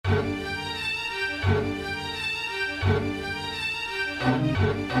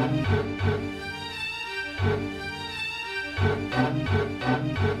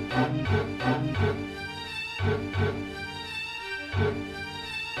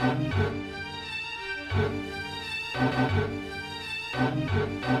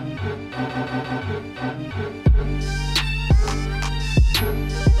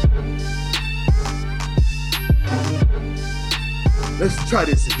Let's try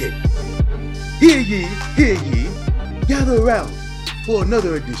this again. Hear ye, gather around for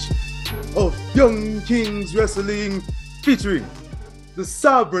another edition of Young Kings Wrestling featuring the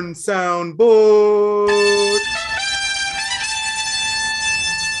Sovereign Soundboard.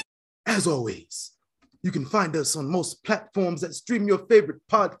 As always, you can find us on most platforms that stream your favorite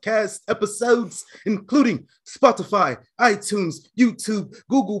podcast episodes, including Spotify, iTunes, YouTube,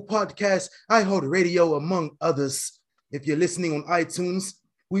 Google Podcasts, iHeartRadio, among others. If you're listening on iTunes,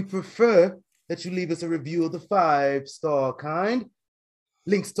 we prefer that you leave us a review of the 5-star kind.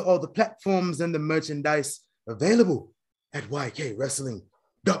 Links to all the platforms and the merchandise available at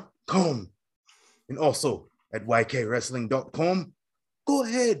ykwrestling.com. And also at ykwrestling.com, go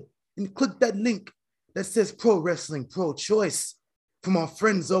ahead and click that link that says Pro Wrestling Pro Choice from our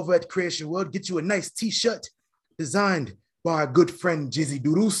friends over at Creation World. Get you a nice t-shirt designed by our good friend Jizzy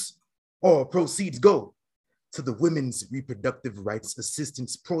Durus. All proceeds go to the Women's Reproductive Rights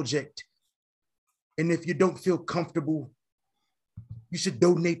Assistance Project. And if you don't feel comfortable, you should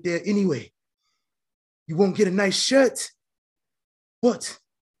donate there anyway. You won't get a nice shirt, but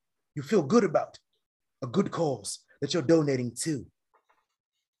you feel good about a good cause that you're donating to.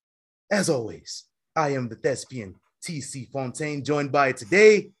 As always, I am the thespian T.C. Fontaine, joined by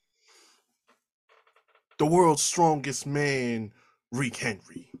today the world's strongest man, Rick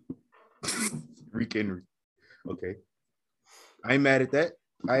Henry. Rick Henry. Okay. I ain't mad at that.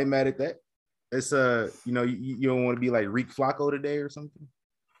 It's you don't want to be like Rick Flacco today or something.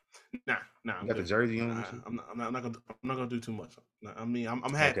 Nah. You got the jersey on. I'm not gonna do too much. I mean, I'm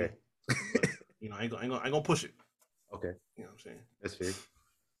happy. Okay. But, I ain't gonna push it. Okay. You know what I'm saying? That's fair.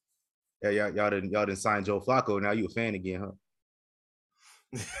 Yeah, y'all didn't sign Joe Flacco. Now you a fan again,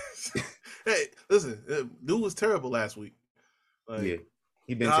 huh? Hey, listen, dude was terrible last week. Yeah,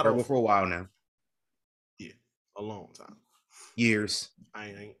 he been terrible for a while now. Yeah, a long time. Years. I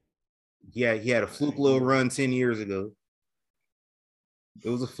ain't. Yeah, he had a fluke little run 10 years ago. It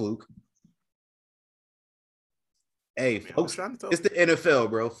was a fluke. Hey, folks, it's the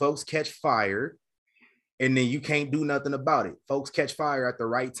NFL, bro. Folks catch fire, and then you can't do nothing about it. Folks catch fire at the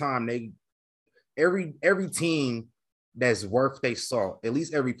right time. Every team that's worth their salt, at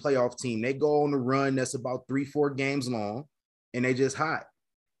least every playoff team, they go on a run that's about 3-4 games long, and they just hot.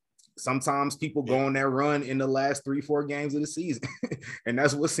 Sometimes people go on that run in the last 3-4 games of the season, and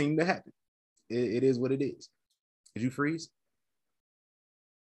that's what seemed to happen. It is what it is. Did you freeze?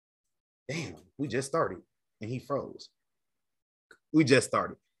 Damn, we just started, and he froze.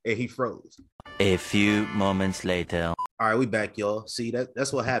 A few moments later. All right, we back, y'all. See,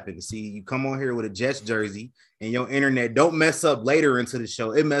 that's what happened. See, you come on here with a Jets jersey, and your internet don't mess up later into the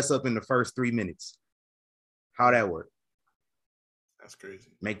show. It mess up in the first 3 minutes. How that work? That's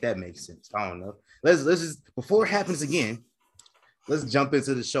crazy. Make sense. I don't know. Let's just, before it happens again, let's jump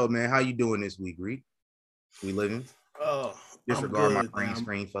into the show, man. How you doing this week, Reed? We living? Oh, disregard my green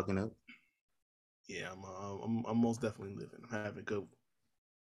screen fucking up. Yeah, I'm most definitely living. I'm having a good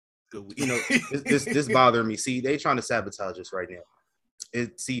week. You know, this bothering me. See, they trying to sabotage us right now.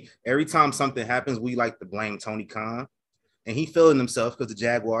 Every time something happens, we like to blame Tony Khan, and he feeling himself because the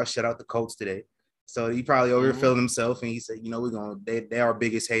Jaguars shut out the Colts today. So he probably over here feeling himself, and he said, they are our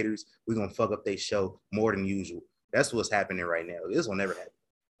biggest haters. We're gonna fuck up their show more than usual. That's what's happening right now. This will never happen.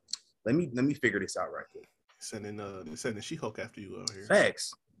 Let me figure this out right quick. Sending She-Hulk after you out here.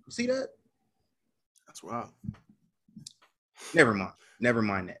 Facts. You see that? That's wild. Never mind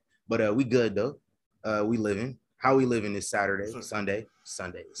that. But we good though. We living. How we living this Saturday, Sunday.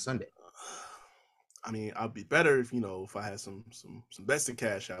 I mean, I'd be better if I had some bets to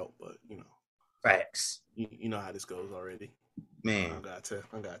cash out, but Facts. You know how this goes already. Man. I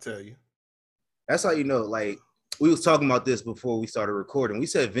gotta tell you. That's how like we was talking about this before we started recording. We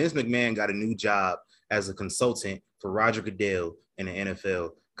said Vince McMahon got a new job as a consultant for Roger Goodell in the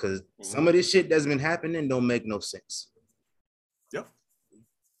NFL because some of this shit that's been happening don't make no sense. Yep.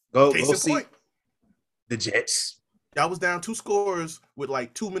 Go see the Jets. Y'all was down 2 scores with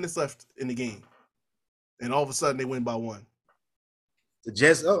like 2 minutes left in the game, and all of a sudden they win by 1. The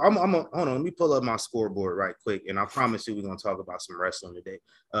Jets. Hold on. Let me pull up my scoreboard right quick, and I promise you we're gonna talk about some wrestling today.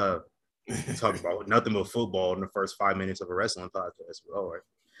 Talk about nothing but football in the first 5 minutes of a wrestling podcast. All right.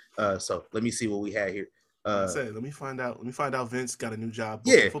 So let me see what we had here. I said, let me find out. Let me find out. Vince got a new job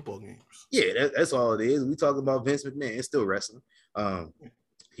Yeah. booking football games. Yeah, that's all it is. We talk about Vince McMahon. It's still wrestling.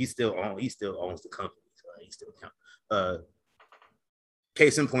 He still owns the company, so he still count.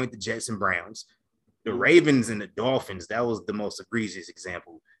 Case in point, the Jets and Browns, the Ravens and the Dolphins. That was the most egregious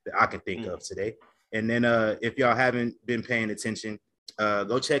example that I can think of today. And then if y'all haven't been paying attention,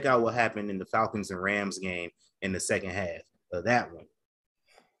 go check out what happened in the Falcons and Rams game in the second half of that one.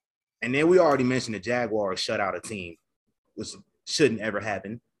 And then we already mentioned the Jaguars shut out a team, which shouldn't ever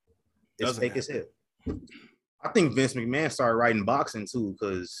happen. It's fake as hell. I think Vince McMahon started writing boxing too,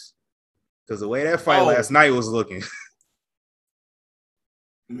 because the way that fight last night was looking.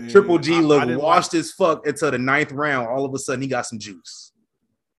 Man, Triple G looked washed as fuck until the 9th round. All of a sudden, he got some juice.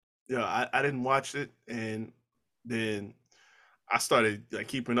 Yeah, I didn't watch it, and then I started like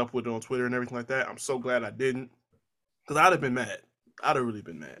keeping up with it on Twitter and everything like that. I'm so glad I didn't, because I'd have been mad. I'd have really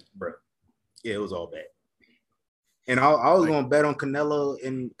been mad, bro. Yeah, it was all bad. And I was going to bet on Canelo,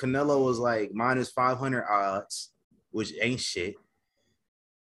 and Canelo was like minus 500 odds, which ain't shit.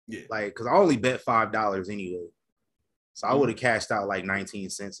 Yeah. Like, because I only bet $5 anyway. So I would have cashed out like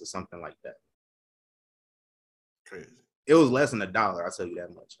 19 cents or something like that. Crazy. It was less than $1, I'll tell you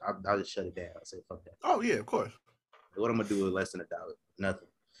that much. I'll just shut it down. I'll say, fuck that. Oh, yeah, of course. What I'm going to do with less than $1? Nothing.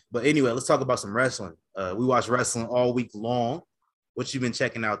 But anyway, let's talk about some wrestling. We watched wrestling all week long. What you been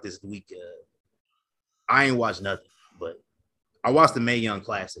checking out this week? I ain't watched nothing, but I watched the Mae Young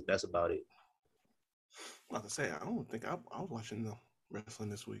Classic. That's about it. Like I say, I don't think I was watching the wrestling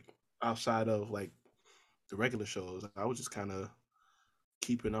this week outside of like the regular shows. I was just kind of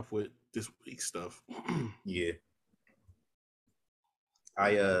keeping up with this week's stuff. Yeah.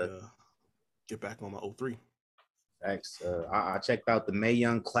 Get back on my 03. Thanks. I checked out the Mae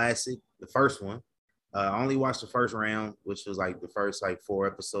Young Classic, the first one. I only watched the first round, which was like the first like 4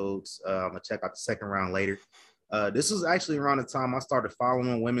 episodes. I'm gonna check out the second round later. This was actually around the time I started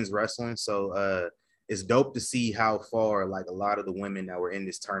following women's wrestling, so it's dope to see how far like a lot of the women that were in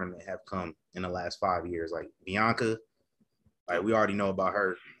this tournament have come in the last 5 years. Like Bianca, like we already know about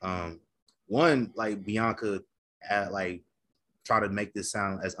her. One, like Bianca, like try to make this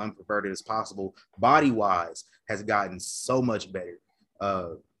sound as unperverted as possible. Body wise, has gotten so much better.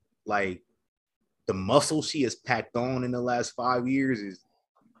 Like the muscle she has packed on in the last 5 years is.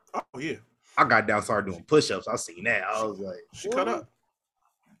 Oh yeah. I got down, started doing push-ups. I seen that. I was like, she cut up.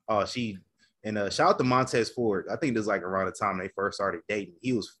 Oh, shout out to Montez Ford. I think this is like around the time they first started dating.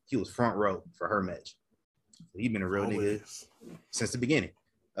 He was front row for her match. He been a real nigga since the beginning.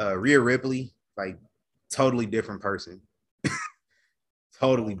 Rhea Ripley, like totally different person.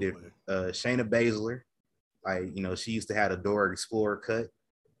 Totally different. Shayna Baszler, like, you know, she used to have a Dora Explorer cut.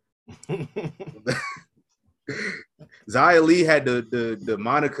 Xia Li had the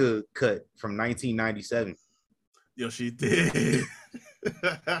Monica cut from 1997. Yo, she did.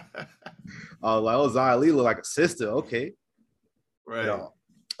 Xia Li looked like a sister. Okay. Right.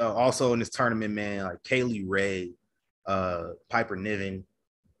 Also in this tournament, man, like Kaylee Ray, Piper Niven,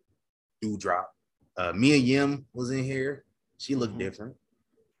 Doudrop. Mia Yim was in here. She looked different.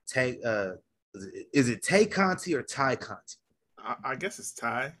 Is it Tay Conti or Ty Conti? I guess it's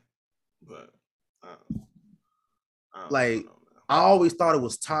Ty, but I always thought it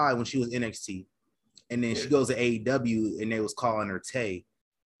was Ty when she was NXT, and then she goes to AEW and they was calling her Tay,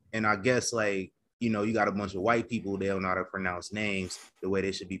 and I guess like, you know, you got a bunch of white people, they don't know how to pronounce names the way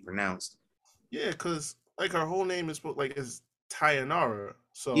they should be pronounced. Yeah, because like her whole name is Tayanara,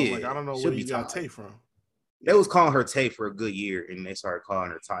 so yeah, like I don't know where you got Tay from. They was calling her Tay for a good year, and they started calling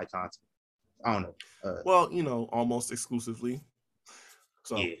her Ty Conti. I don't know. Well, you know, almost exclusively.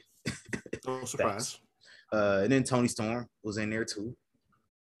 So yeah, no surprise. And then Toni Storm was in there too.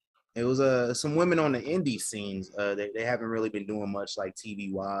 It was some women on the indie scenes. They haven't really been doing much like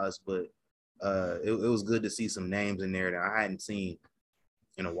TV wise, but it was good to see some names in there that I hadn't seen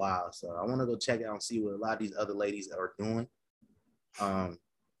in a while. So I want to go check out and see what a lot of these other ladies are doing.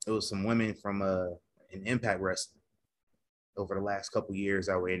 It was some women from in Impact Wrestling over the last couple years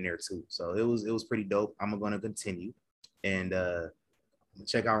that were in there too. So it was pretty dope. I'm going to continue and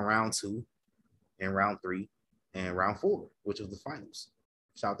check out round 2 and round 3 and round 4, which was the finals.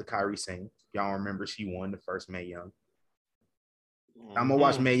 Shout out to Kairi Sane. Y'all remember she won the first Mae Young. I'm gonna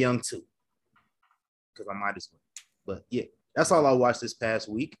watch Mae Young too, because I might as well. But yeah, that's all I watched this past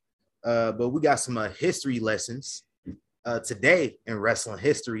week. But we got some history lessons today in wrestling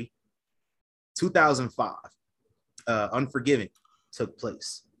history. 2005, Unforgiven took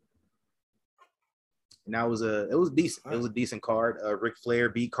place, and that was it was decent. It was a decent card. Ric Flair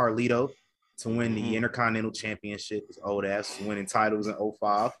beat Carlito to win the Intercontinental Championship. His old ass winning titles in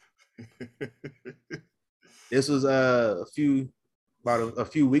 05. This was a few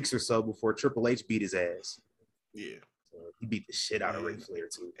weeks or so before Triple H beat his ass. Yeah. He beat the shit out of Ric Flair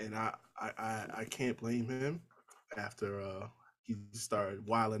too. And I can't blame him after he started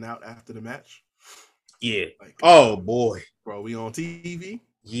wilding out after the match. Yeah. Like, oh boy. Bro, we on TV.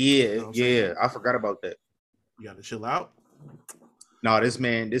 Yeah, you know yeah. I forgot about that. You gotta chill out. No, this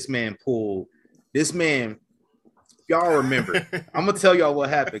man pulled this man. If y'all remember, I'm gonna tell y'all what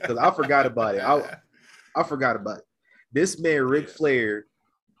happened because I forgot about it. I forgot about it. This man, Ric Flair,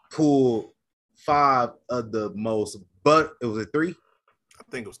 pulled 5 of the most, but it was a 3. I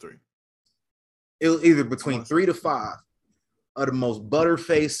think it was 3. It was either between 3 to 5 of the most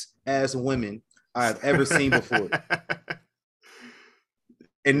butterface ass women I've ever seen before.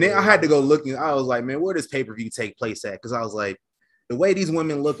 And then I had to go looking. I was like, man, where does pay-per-view take place at? Because I was like, the way these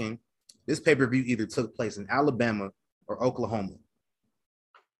women looking, this pay-per-view either took place in Alabama or Oklahoma.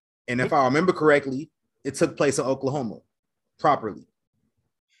 And if I remember correctly, it took place in Oklahoma properly.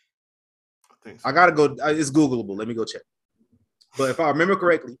 I gotta go. It's Googleable. Let me go check. But if I remember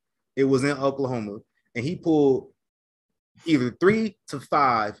correctly, it was in Oklahoma, and he pulled either 3 to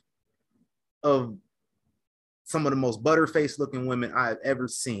 5 of some of the most butterface looking women I have ever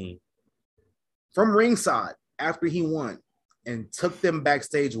seen from ringside after he won, and took them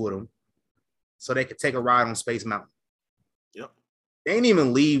backstage with him so they could take a ride on Space Mountain. Yep. They didn't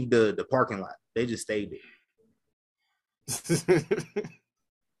even leave the parking lot. They just stayed there.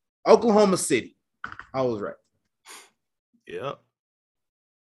 Oklahoma City. I was right. Yep.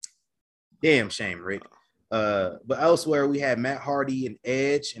 Damn shame, Rick. But elsewhere, we had Matt Hardy and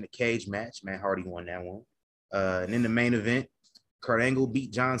Edge in a cage match. Matt Hardy won that one. And in the main event, Kurt Angle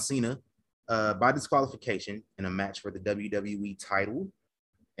beat John Cena by disqualification in a match for the WWE title.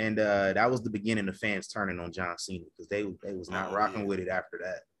 And that was the beginning of fans turning on John Cena because they was not rocking with it after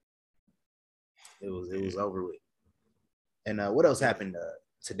that. It was over with. And what else happened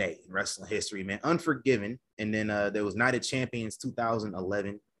today in wrestling history, man? Unforgiven. And then there was Night of Champions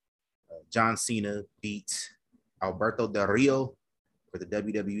 2011. John Cena beat Alberto Del Rio for the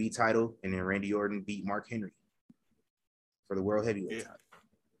WWE title, and then Randy Orton beat Mark Henry for the World Heavyweight title.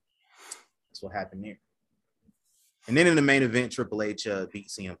 That's what happened there. And then in the main event, Triple H beat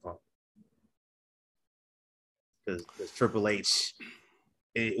CM Punk. Because Triple H,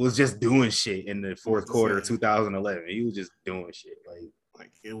 it was just doing shit in the fourth quarter of 2011. He was just doing shit.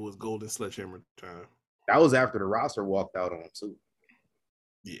 Like it was golden sledgehammer time. That was after the roster walked out on him, too.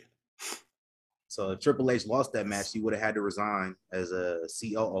 Yeah. So if Triple H lost that match, he would have had to resign as a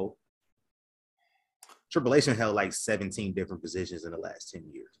COO. Triple H held like 17 different positions in the last 10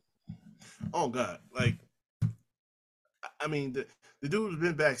 years. Oh, God. Like, I mean, the dude's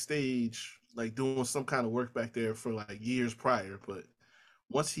been backstage, like, doing some kind of work back there for, like, years prior. But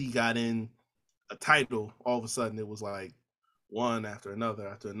once he got in a title, all of a sudden it was, like, one after another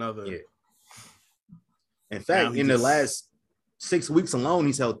after another. Yeah. In fact, in the last 6 weeks alone,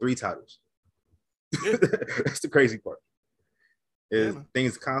 he's held 3 titles. Yeah. That's the crazy part.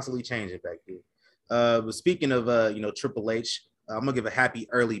 Things constantly changing back there. But speaking of Triple H, I'm gonna give a happy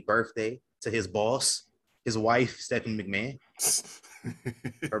early birthday to his boss, his wife Stephanie McMahon.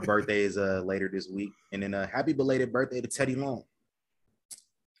 Her birthday is later this week, and then a happy belated birthday to Teddy Long.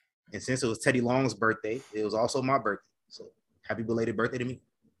 And since it was Teddy Long's birthday, it was also my birthday. So happy belated birthday to me.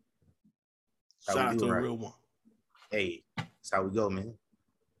 Shout out to a real one. Hey, that's how we go, man.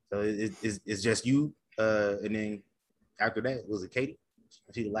 So it's just you, and then after that, was it Katie?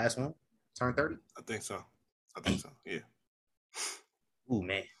 Was she the last one? Turned 30? I think so. Yeah. Ooh,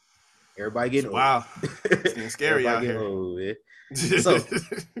 man. Everybody getting old. Wow. It's getting scary out here. Old, man. So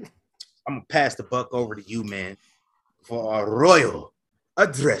I'm gonna pass the buck over to you, man, for our royal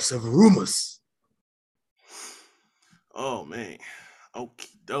address of rumors. Oh man.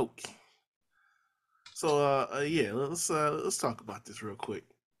 Okie dokie. So yeah, let's talk about this real quick.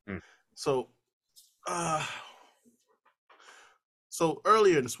 So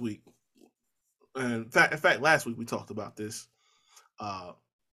earlier this week, in fact, last week we talked about this.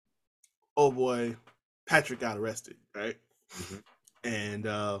 Oh boy, Patrick got arrested, right? Mm-hmm. And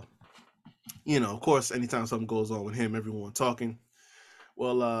of course, anytime something goes on with him, everyone talking.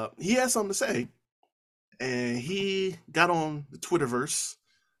 Well, he had something to say, and he got on the Twitterverse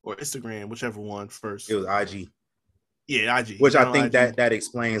or Instagram, whichever one first. It was IG. Yeah, IG. Which I think that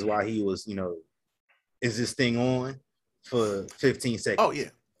explains why he was, is this thing on for 15 seconds? Oh, yeah.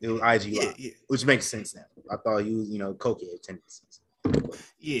 It was IG Live, yeah. Which makes sense now. I thought he was, cokehead tendencies.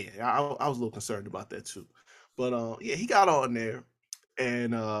 Yeah, I was a little concerned about that too. But, yeah, he got on there,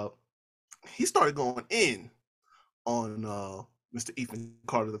 and he started going in on Mr. Ethan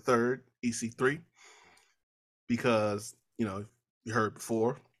Carter III, EC3. because, you heard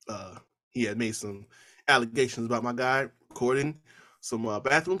before, he had made some allegations about my guy recording some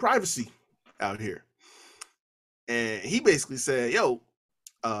bathroom privacy out here. And he basically said, yo,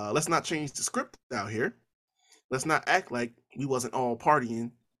 let's not change the script out here. Let's not act like we wasn't all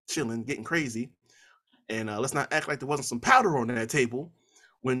partying, chilling, getting crazy. And let's not act like there wasn't some powder on that table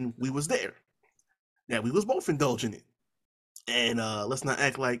when we was there. That we was both indulging it. And let's not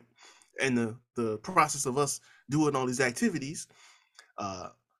act like in the process of us doing all these activities,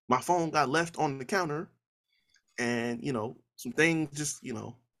 my phone got left on the counter and, some things just,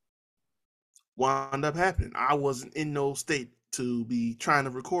 wound up happening. I wasn't in no state to be trying to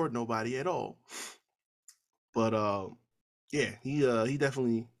record nobody at all. But yeah, he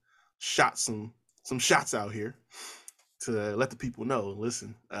definitely shot some shots out here to let the people know.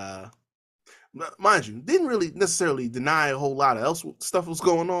 Listen, mind you, didn't really necessarily deny a whole lot of else stuff was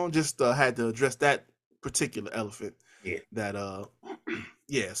going on. Just had to address that particular elephant. Yeah. That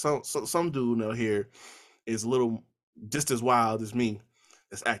yeah, some dude out here is a little just as wild as me,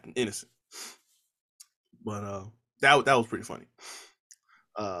 that's acting innocent. But that was pretty funny.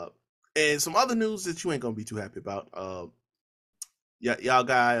 And some other news that you ain't gonna be too happy about. Y'all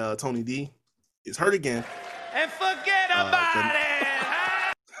guy Tony D is hurt again. And forget about it.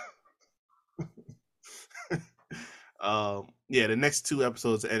 Yeah, the next 2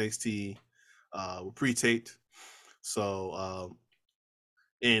 episodes of NXT were pre-taped. So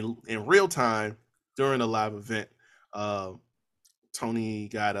in real time during a live event, Tony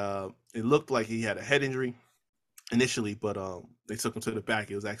got it looked like he had a head injury initially, but they took him to the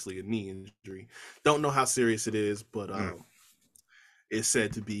back. It was actually a knee injury. Don't know how serious it is, but it's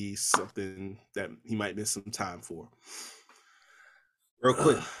said to be something that he might miss some time for. Real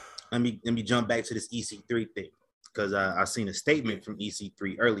quick, let me jump back to this EC3 thing, because I seen a statement from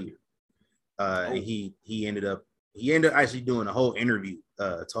EC3 earlier. And he ended up actually doing a whole interview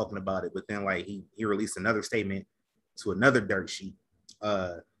talking about it, but then like he released another statement to another dirt sheet,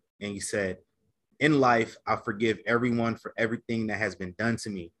 and he said, "In life, I forgive everyone for everything that has been done to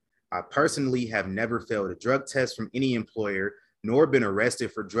me. I personally have never failed a drug test from any employer, nor been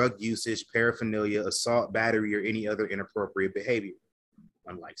arrested for drug usage, paraphernalia, assault, battery, or any other inappropriate behavior,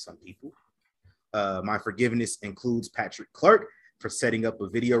 unlike some people. My forgiveness includes Patrick Clark for setting up a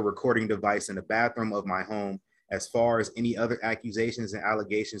video recording device in the bathroom of my home. As far as any other accusations and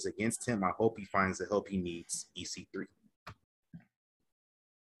allegations against him, I hope he finds the help he needs. EC3.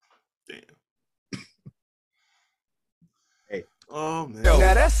 Damn. Hey. Oh man. Now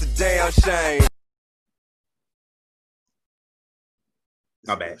that's a damn shame.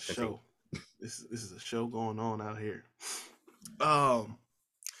 My bad. Show. This is a show going on out here.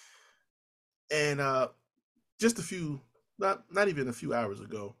 And just a few, not even a few hours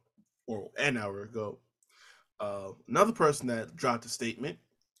ago, or an hour ago, another person that dropped a statement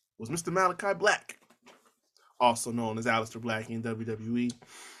was Mr. Malakai Black, also known as Aleister Black in WWE.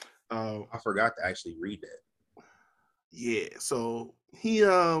 I forgot to actually read that. Yeah, so he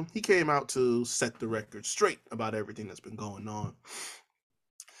came out to set the record straight about everything that's been going on.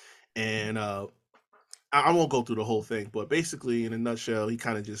 And I won't go through the whole thing, but basically, in a nutshell, he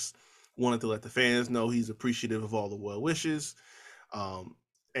kind of just wanted to let the fans know he's appreciative of all the well wishes.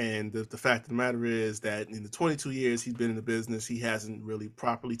 And the fact of the matter is that in the 22 years he's been in the business, he hasn't really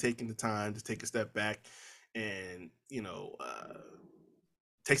properly taken the time to take a step back and,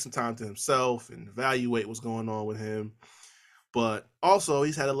 take some time to himself and evaluate what's going on with him. But also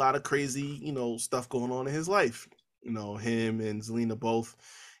he's had a lot of crazy, stuff going on in his life. Him and Zelina both,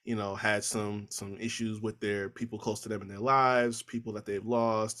 had some issues with their people close to them in their lives, people that they've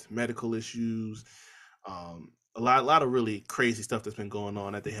lost, medical issues, a lot of really crazy stuff that's been going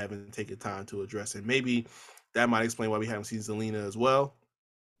on that they haven't taken time to address. And maybe that might explain why we haven't seen Zelina as well,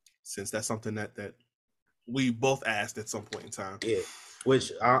 since that's something that we both asked at some point in time. Yeah,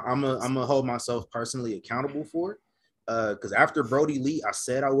 which I'm gonna hold myself personally accountable for, because after Brody Lee, I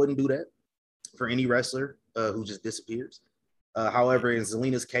said I wouldn't do that for any wrestler who just disappears. However, in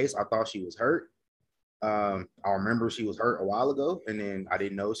Zelina's case, I thought she was hurt. I remember she was hurt a while ago, and then I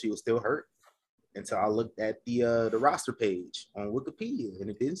didn't know she was still hurt until I looked at the roster page on Wikipedia, and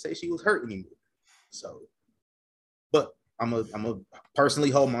it didn't say she was hurt anymore. So, but I'm a personally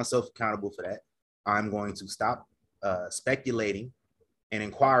hold myself accountable for that. I'm going to stop speculating and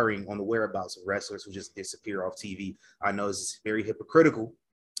inquiring on the whereabouts of wrestlers who just disappear off TV. I know it's very hypocritical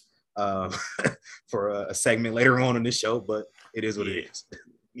for a segment later on in this show, but it is what it is.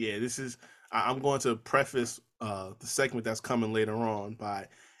 Yeah, I'm going to preface the segment that's coming later on by,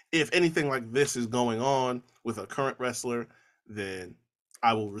 if anything like this is going on with a current wrestler, then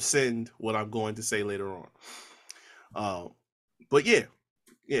I will rescind what I'm going to say later on. But yeah,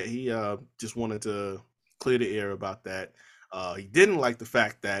 he just wanted to clear the air about that. He didn't like the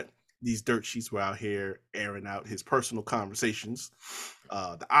fact that these dirt sheets were out here airing out his personal conversations,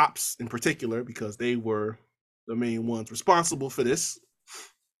 the ops in particular, because they were the main ones responsible for this.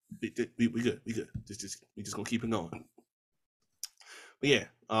 We good. We just gonna keep it going. But yeah,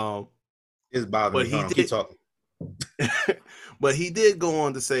 It's bothering me. Hold on, keep talking. But he did go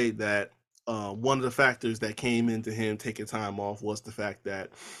on to say that one of the factors that came into him taking time off was the fact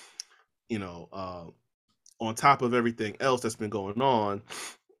that, you know, on top of everything else that's been going on,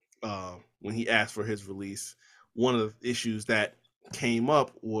 when he asked for his release, one of the issues that came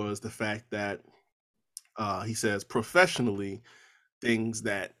up was the fact that he says professionally, things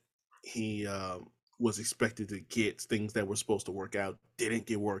that he was expected to get, things that were supposed to work out, didn't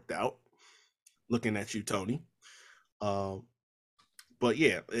get worked out. Looking at you, Tony. But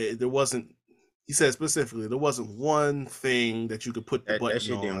yeah, there wasn't. He said specifically there wasn't one thing that you could put the button that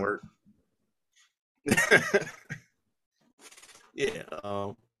shit on. didn't work.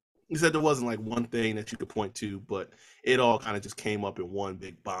 Yeah, he said there wasn't like one thing that you could point to, but it all kind of just came up in one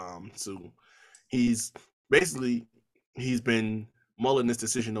big bomb. So he's been mulling this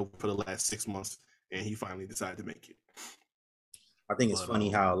decision over for the last 6 months, and he finally decided to make it. I think it's funny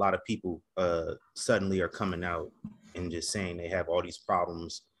how a lot of people suddenly are coming out and just saying they have all these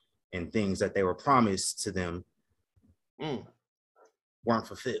problems and things that they were promised to them weren't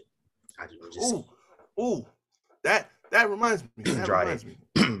fulfilled. That reminds me.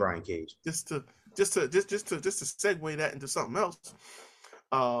 Brian Cage. Just to segue that into something else.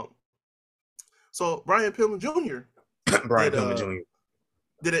 So Brian Pillman Jr.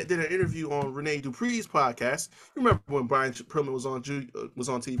 did an interview on Renee Dupree's podcast. You remember when Brian Pillman was on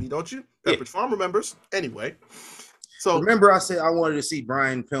TV, don't you? Pepperidge Farm remembers. Anyway, so remember I said I wanted to see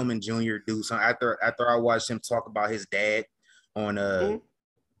Brian Pillman Jr. do something after I watched him talk about his dad on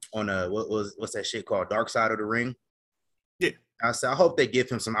what's that shit called, Dark Side of the Ring. Yeah, I said I hope they give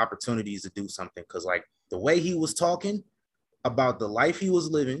him some opportunities to do something, because like the way he was talking about the life he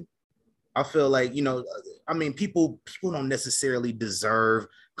was living, I feel like, I mean, people don't necessarily deserve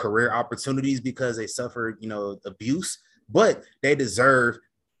career opportunities because they suffered, abuse, but they deserve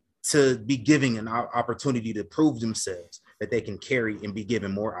to be given an opportunity to prove themselves, that they can carry and be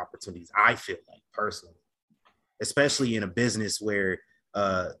given more opportunities. I feel like, personally, especially in a business where,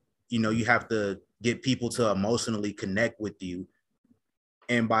 you have to get people to emotionally connect with you.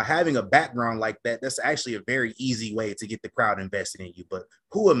 And by having a background like that, that's actually a very easy way to get the crowd invested in you. But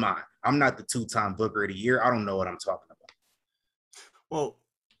who am I? I'm not the 2-time Booker of the Year. I don't know what I'm talking about. Well,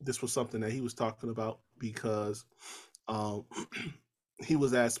 this was something that he was talking about because he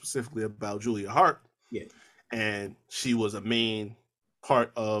was asked specifically about Julia Hart. Yeah. And she was a main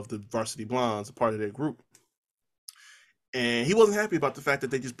part of the Varsity Blondes, a part of their group. And he wasn't happy about the fact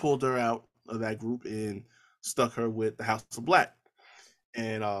that they just pulled her out of that group and stuck her with the House of Black.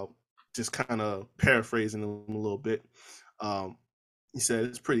 And just kind of paraphrasing him a little bit, he said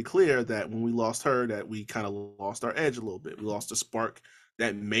it's pretty clear that when we lost her, that we kind of lost our edge a little bit. We lost a spark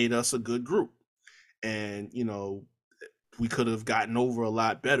that made us a good group. And, we could have gotten over a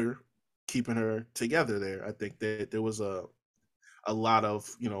lot better keeping her together there. I think that there was a lot of,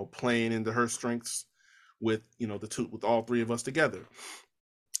 playing into her strengths with, with all three of us together.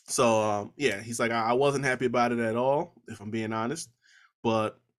 So, he's like, I wasn't happy about it at all, if I'm being honest.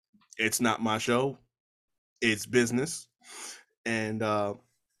 But it's not my show. It's business. And, the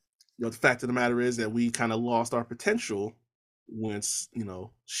fact of the matter is that we kind of lost our potential once,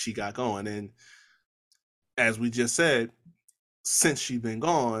 she got going. And as we just said, since she's been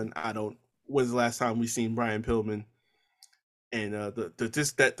gone, when's the last time we seen Brian Pillman and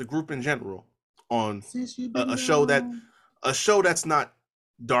the group in general on a show that's not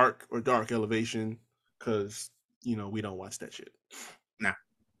dark or dark elevation, because, we don't watch that shit. Nah.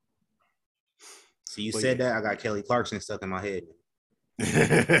 So you said that, I got Kelly Clarkson stuck in my head.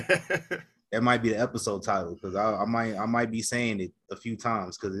 That might be the episode title, because I might be saying it a few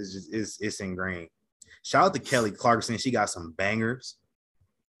times because it's ingrained. Shout out to Kelly Clarkson. She got some bangers.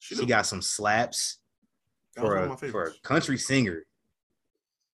 She got some slaps for a country singer.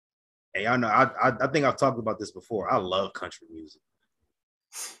 Hey, y'all know I think I've talked about this before. I love country music.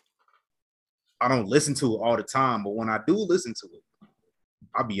 I don't listen to it all the time, but when I do listen to it,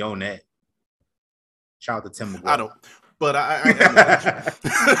 I'll be on that. Shout out to Tim McGraw. I don't, but I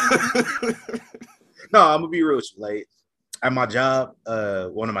No, I'm gonna be real with you. Like, at my job,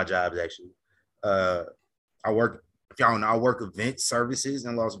 one of my jobs actually, I work, if y'all know, I work event services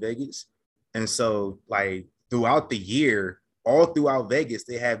in Las Vegas. And so like throughout the year, all throughout Vegas,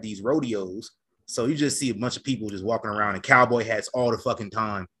 they have these rodeos So you just see a bunch of people just walking around in cowboy hats all the fucking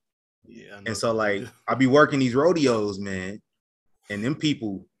time. Yeah. And so like I be working these rodeos, man, and them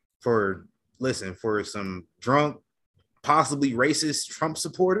people for some drunk, possibly racist Trump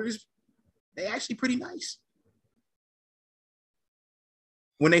supporters, they actually pretty nice.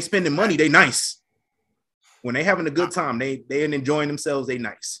 When they spending money, they nice. When they having a good time, they enjoying themselves, they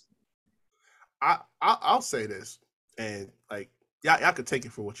nice. I'll say this, and like y'all could take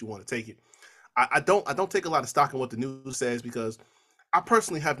it for what you want to take it. I don't take a lot of stock in what the news says because I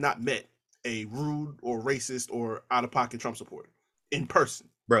personally have not met a rude or racist or out of pocket Trump supporter in person.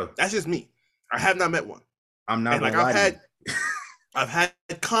 Bro, that's just me. I have not met one. I'm not. And like I've had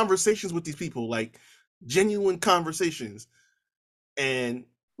conversations with these people, like genuine conversations, and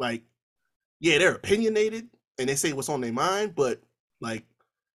like, yeah, they're opinionated and they say what's on their mind, but like,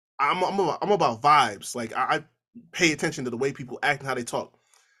 I'm about vibes. Like I pay attention to the way people act and how they talk.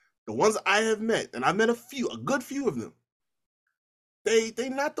 The ones I have met, and I've met a good few of them, they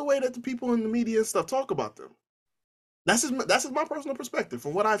not the way that the people in the media and stuff talk about them. That's just my personal perspective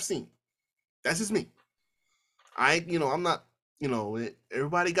from what I've seen. That's just me. I'm not,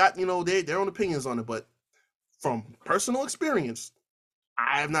 everybody got, their own opinions on it, but from personal experience,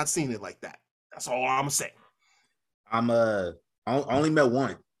 I have not seen it like that. That's all I'm gonna say. I only met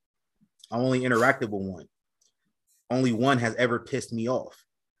one. I only interacted with one. Only one has ever pissed me off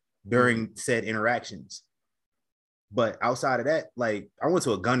during said interactions. But outside of that, like I went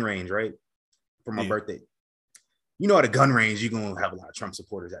to a gun range, right? For my birthday. You know, at a gun range, you're gonna have a lot of Trump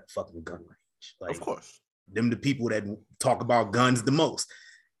supporters at a fucking gun range. Like, of course. Them the people that talk about guns the most.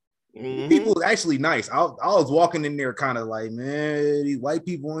 People was actually nice. I was walking in there kind of like, man, these white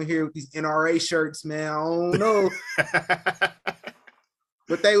people in here with these NRA shirts, man. I don't know.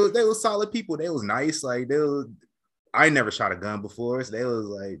 But they was solid people. They was nice. Like I never shot a gun before. So they was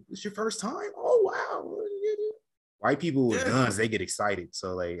like, it's your first time? Oh wow. White people with guns, they get excited.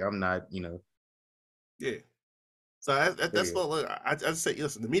 So like I'm not, Yeah. So that's what I just say,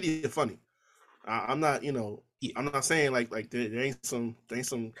 listen, the media is funny. I'm not, I'm not saying like there ain't some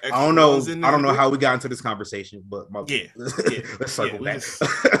extra I don't know. in there, I don't know how we got into this conversation, but let's circle back.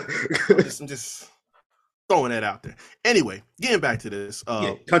 I'm just throwing that out there. Anyway, getting back to this,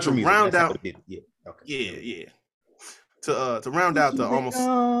 country music. Round out, okay. To round out the almost,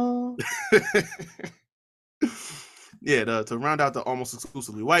 to round out the almost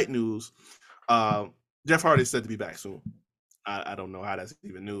exclusively white news, Jeff Hardy is said to be back soon. I don't know how that's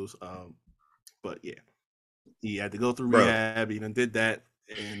even news, but yeah, he had to go through rehab. He done did that,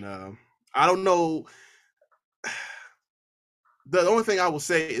 and I don't know. The only thing I will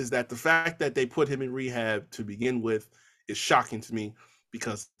say is that the fact that they put him in rehab to begin with is shocking to me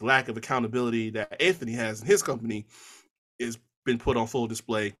because the lack of accountability that Anthony has in his company has been put on full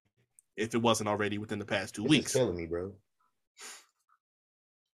display. If it wasn't already within the past 2 weeks, it's killing me, bro.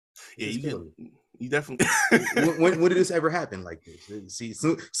 Yeah, you definitely. when did this ever happen like this? See,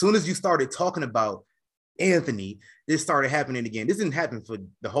 soon as you started talking about Anthony, this started happening again. This didn't happen for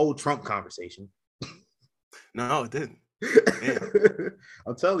the whole Trump conversation. No, it didn't.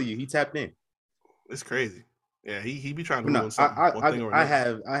 I'm telling you, he tapped in. It's crazy. Yeah, he be trying to ruin something. I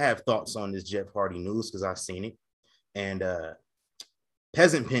have thoughts on this Jeff Hardy news because I've seen it, and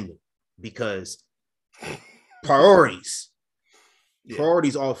peasant pendant because priorities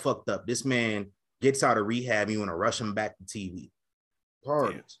all fucked up. This man gets out of rehab, you want to rush him back to TV.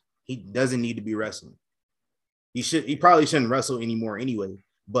 Priorities. He doesn't need to be wrestling. He probably shouldn't wrestle anymore anyway,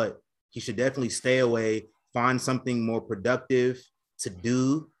 but he should definitely stay away, find something more productive to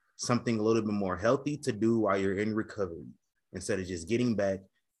do, something a little bit more healthy to do while you're in recovery, instead of just getting back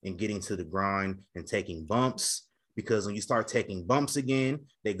and getting to the grind and taking bumps. Because when you start taking bumps again,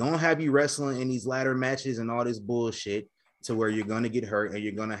 they're going to have you wrestling in these ladder matches and all this bullshit to where you're going to get hurt and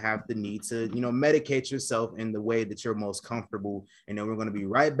you're going to have the need to, medicate yourself in the way that you're most comfortable. And then we're going to be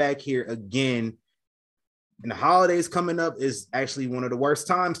right back here again. And the holidays coming up is actually one of the worst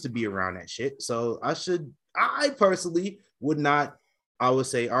times to be around that shit. So I personally I would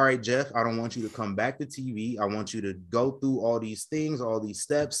say, all right, Jeff, I don't want you to come back to TV. I want you to go through all these things, all these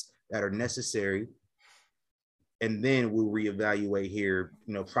steps that are necessary. And then we'll reevaluate here,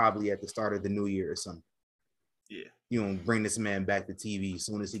 probably at the start of the new year or something. Yeah. Bring this man back to TV as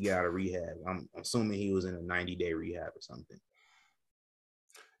soon as he get out of rehab. I'm assuming he was in a 90-day rehab or something.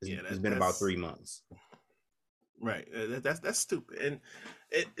 It's been about 3 months. Right. That's stupid. And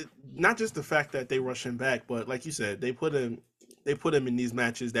it not just the fact that they rush him back, but like you said, they put him in these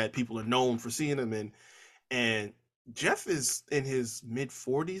matches that people are known for seeing him in. And Jeff is in his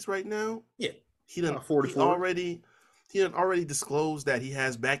mid-40s right now. Yeah. He done 44. had already disclosed that he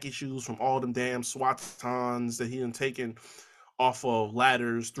has back issues from all them damn swatons that he had taken off of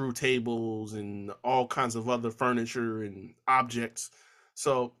ladders, through tables, and all kinds of other furniture and objects.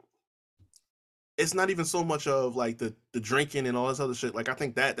 So it's not even so much of like the drinking and all this other shit. Like I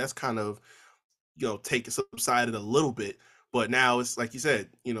think that's kind of, you know, subsided a little bit, but now it's like you said,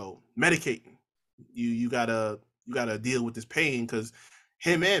 you know, medicating. You gotta deal with this pain because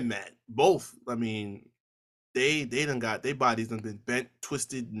him and Matt both. I mean, they done got their bodies done been bent,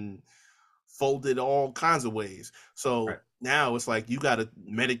 twisted, and folded all kinds of ways. So Right. now it's like you gotta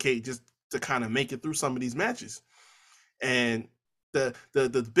medicate just to kind of make it through some of these matches. And the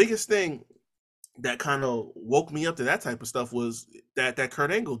biggest thing that kind of woke me up to that type of stuff was that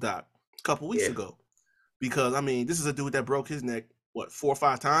Kurt Angle doc a couple weeks ago. Because I mean, this is a dude that broke his neck, what, 4 or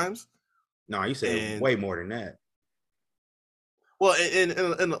 5 times? No, you said way more than that. Well,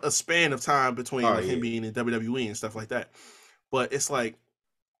 in a span of time between him being in WWE and stuff like that. But it's like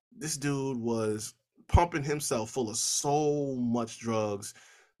this dude was pumping himself full of so much drugs,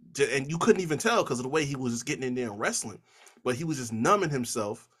 and you couldn't even tell because of the way he was just getting in there and wrestling. But he was just numbing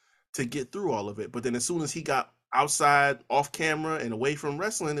himself to get through all of it. But then as soon as he got outside, off camera, and away from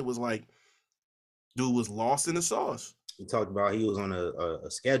wrestling, it was like dude was lost in the sauce. He talked about he was on a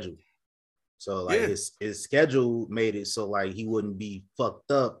schedule. So like his schedule made it so like he wouldn't be fucked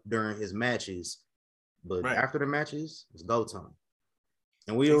up during his matches. But after the matches, it's go time.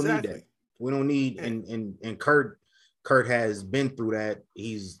 And we don't need that. We don't need and Kurt has been through that.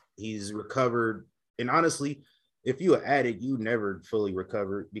 He's recovered. And honestly, if you're an addict, you never fully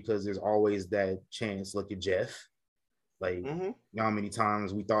recovered because there's always that chance. Look at Jeff. Like, you know how many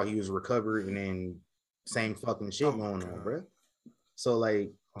times we thought he was recovered and then same fucking shit going on, bro. So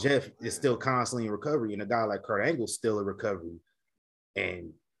like Jeff is still constantly in recovery, and a guy like Kurt Angle's still in recovery,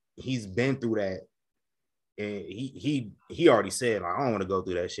 and he's been through that. And he already said, like, I don't want to go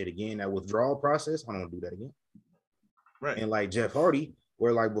through that shit again. That withdrawal process, I don't want to do that again. Right. And like Jeff Hardy,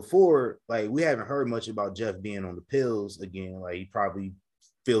 where like before, like we haven't heard much about Jeff being on the pills again. Like he probably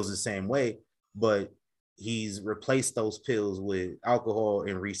feels the same way, but he's replaced those pills with alcohol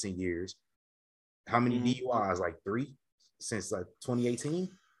in recent years. How many DUIs? Like 3 since like 2018.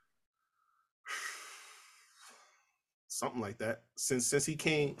 Something like that. Since they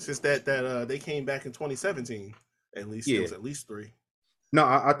came back in 2017. At least it was at least 3. No,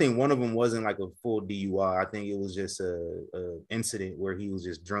 I think one of them wasn't like a full DUI. I think it was just a incident where he was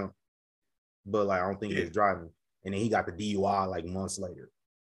just drunk, but like I don't think he was driving, and then he got the DUI like months later.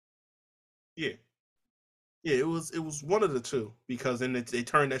 Yeah, it was one of the two because then they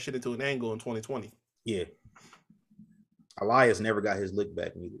turned that shit into an angle in 2020. Yeah, Elias never got his lick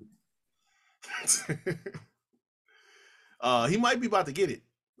back neither. He might be about to get it.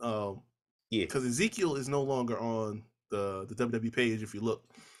 Because Ezekiel is no longer on the WWE page if you look.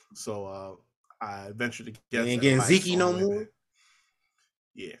 So I ventured to guess. And getting Ezekiel no more.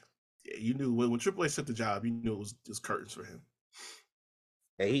 Yeah, you knew when Triple H took the job, you knew it was just curtains for him.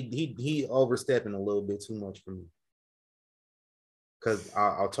 Yeah, he overstepping a little bit too much for me. Because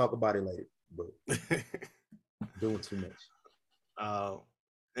I'll talk about it later, but doing too much.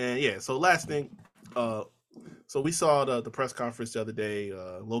 And so last thing, so we saw the press conference the other day.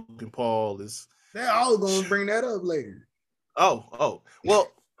 Logan Paul is. I was gonna bring that up later. Oh,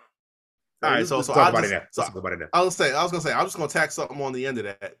 well. All right, so talk about it now. I was gonna say I'm just gonna tack something on the end of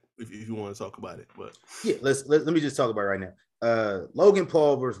that if you want to talk about it. But yeah, let me just talk about it right now. Logan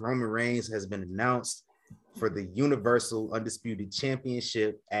Paul versus Roman Reigns has been announced for the Universal Undisputed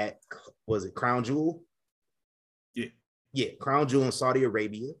Championship at Crown Jewel? Yeah, Crown Jewel in Saudi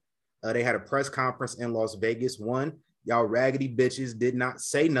Arabia. They had a press conference in Las Vegas. Y'all raggedy bitches did not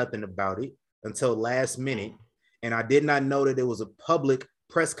say nothing about it until last minute. And I did not know that it was a public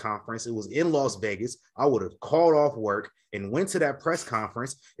press conference. It was in Las Vegas. I would have called off work and went to that press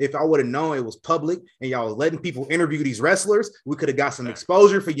conference. If I would have known it was public and y'all was letting people interview these wrestlers, we could have got some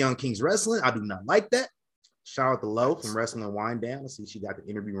exposure for Young Kings Wrestling. I do not like that. Shout out to Lo from Wrestling Wind Down. Let's see, she got to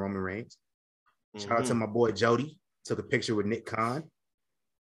interview Roman Reigns. Shout out to my boy Jody. Took a picture with Nick Khan.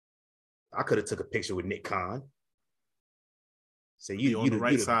 I could have took a picture with Nick Khan. So you on the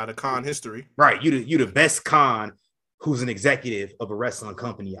right side of Khan history. Right. You the best Khan who's an executive of a wrestling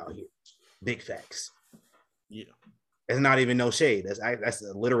company out here. Big facts. Yeah. It's not even no shade. That's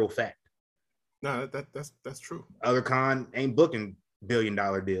a literal fact. No, that's true. Other Khan ain't booking $1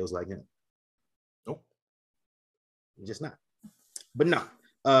 billion deals like him. Nope. Just not. But no.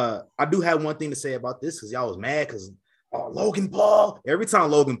 I do have one thing to say about this because y'all was mad because Logan Paul. Every time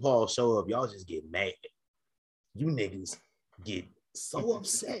Logan Paul show up, y'all just get mad. You niggas get so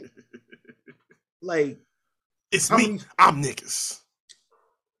upset. Like, It's me. I'm niggas.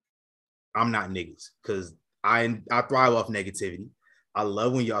 I'm not niggas because I thrive off negativity. I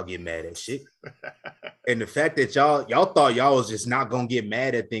love when y'all get mad at shit. And the fact that y'all thought y'all was just not gonna get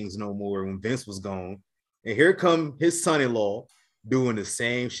mad at things no more when Vince was gone. And here come his son-in-law doing the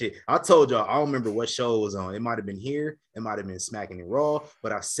same shit. I told y'all, I don't remember what show it was on. It might have been here, it might have been Smacking and Raw,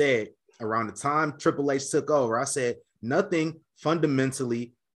 but I said around the time Triple H took over, I said nothing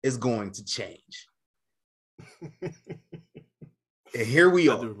fundamentally is going to change. And here we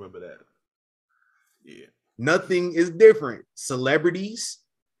are. I do remember that. Yeah. Nothing is different. Celebrities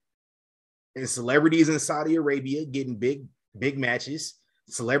in Saudi Arabia getting big matches.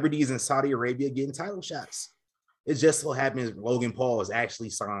 Celebrities in Saudi Arabia getting title shots. It just so happens Logan Paul is actually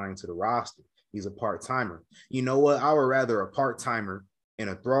signed to the roster. He's a part-timer. You know what? I would rather a part-timer in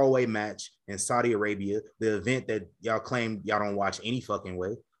a throwaway match in Saudi Arabia, the event that y'all claim y'all don't watch any fucking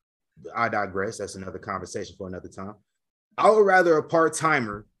way. I digress. That's another conversation for another time. I would rather a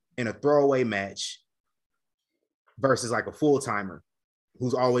part-timer in a throwaway match versus like a full-timer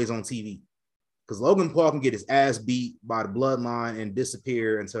who's always on TV. Because Logan Paul can get his ass beat by the bloodline and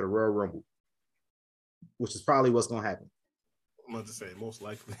disappear into the Royal Rumble, which is probably what's going to happen. I'm about to say, most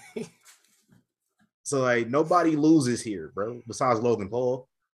likely. So, like, nobody loses here, bro, besides Logan Paul.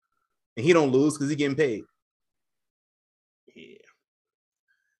 And he don't lose because he's getting paid. Yeah.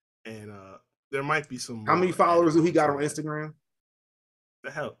 And there might be some. How many followers do he got on Instagram?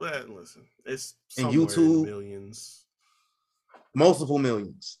 The hell? Listen, it's and YouTube, in millions. Multiple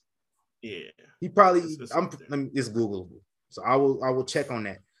millions. Yeah. He probably, it's Googleable. So I will check on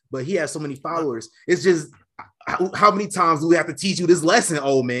that. But he has so many followers. It's just, how many times do we have to teach you this lesson,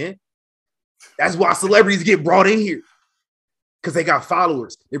 old man? That's why celebrities get brought in here. Because they got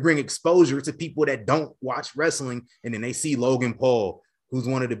followers. They bring exposure to people that don't watch wrestling. And then they see Logan Paul, who's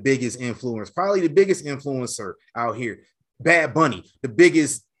one of the biggest influencers, probably the biggest influencer out here. Bad Bunny, the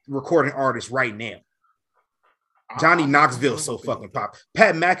biggest recording artist right now. Johnny Knoxville so fucking pop.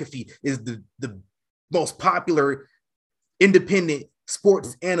 Pat McAfee is the most popular independent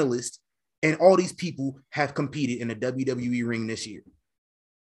sports analyst, and all these people have competed in the WWE ring this year.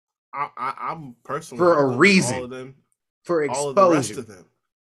 I'm personally for a reason. All of them, for exposure. All of the rest of them.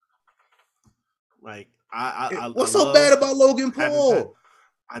 Like what's so bad about Logan Paul?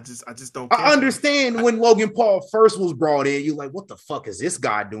 I just don't care. I understand when Logan Paul first was brought in, you're like, what the fuck is this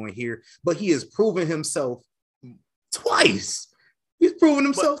guy doing here? But he has proven himself twice. He's proven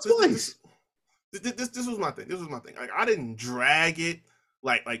himself twice. This was my thing. Like, I didn't drag it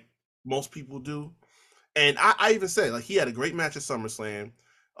like most people do. And I even said, like, he had a great match at SummerSlam.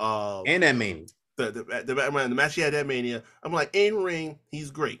 And that Mania. The match he had at Mania. I'm like, in ring,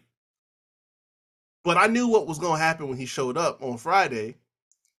 he's great. But I knew what was going to happen when he showed up on Friday.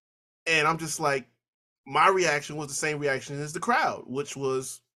 And I'm just like, my reaction was the same reaction as the crowd, which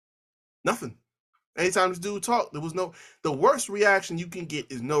was nothing. Anytime this dude talked, there was the worst reaction you can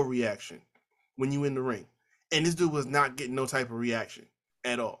get is no reaction when you in the ring. And this dude was not getting no type of reaction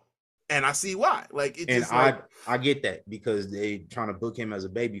at all. And I see why. Like, it and just like, I get that because they trying to book him as a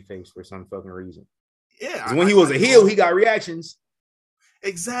babyface for some fucking reason. Yeah. When he was a heel, he got reactions.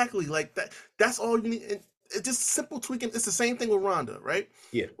 Exactly. Like that's all you need. And it's just simple tweaking. It's the same thing with Ronda, right?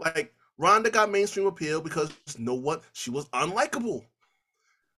 Yeah. Like, Ronda got mainstream appeal because, you know what? She was unlikable.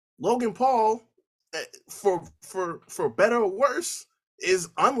 Logan Paul, for better or worse, is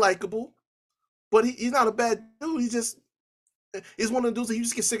unlikable, but he's not a bad dude. He's one of the dudes that you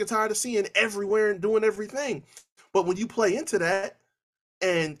just get sick and tired of seeing everywhere and doing everything. But when you play into that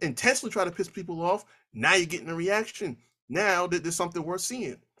and intentionally try to piss people off, now you're getting a reaction. Now there's something worth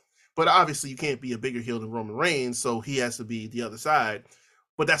seeing. But obviously you can't be a bigger heel than Roman Reigns, so he has to be the other side.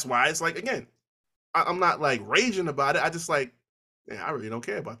 But that's why it's like, again, I'm not like raging about it. I just like, man, I really don't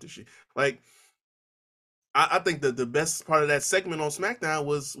care about this shit. Like, I think that the best part of that segment on SmackDown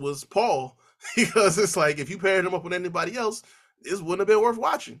was Paul, because it's like, if you paired him up with anybody else, this wouldn't have been worth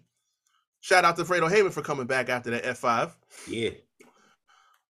watching. Shout out to Fredo Heyman for coming back after that F5. Yeah.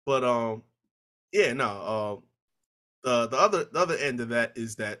 But the other end of that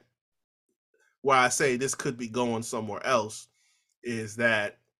is that why I say this could be going somewhere else is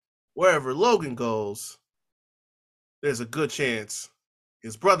that wherever Logan goes, there's a good chance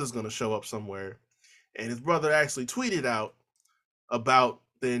his brother's going to show up somewhere. And his brother actually tweeted out about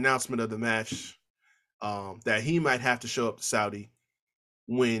the announcement of the match, that he might have to show up to Saudi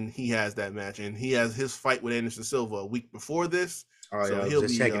when he has that match. And he has his fight with Anderson Silva a week before this. Oh, so yeah, he'll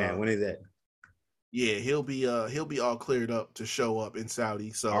just checking that. When is that? Yeah, he'll be all cleared up to show up in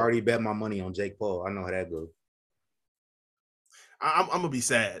Saudi. So I already bet my money on Jake Paul. I know how that goes. I'm gonna be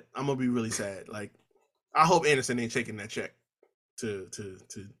sad. I'm gonna be really sad. Like, I hope Anderson ain't taking that check to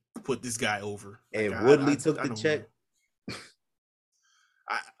put this guy over. If Woodley took the check,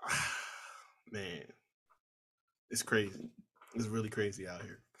 man, it's crazy. It's really crazy out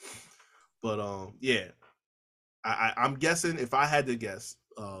here. But yeah, I'm guessing, if I had to guess,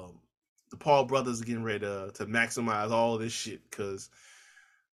 the Paul brothers are getting ready to maximize all of this shit, because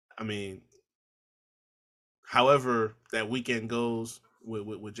I mean, however that weekend goes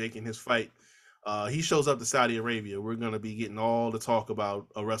with Jake and his fight, he shows up to Saudi Arabia, we're gonna be getting all the talk about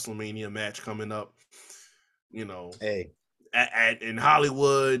a WrestleMania match coming up. You know, hey, in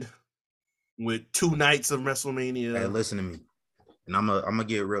Hollywood with 2 nights of WrestleMania. Hey, listen to me, and I'm gonna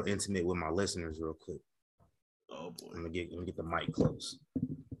get real intimate with my listeners real quick. Oh boy, I'm gonna get the mic close.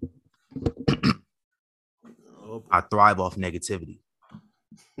 Oh boy. I thrive off negativity.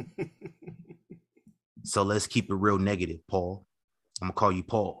 So let's keep it real negative, Paul. I'm gonna call you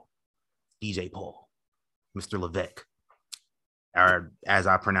Paul, DJ Paul, Mr. Levesque, or as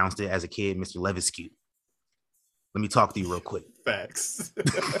I pronounced it as a kid, Mr. Levesque. Let me talk to you real quick. Facts.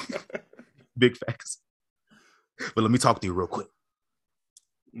 Big facts. But let me talk to you real quick.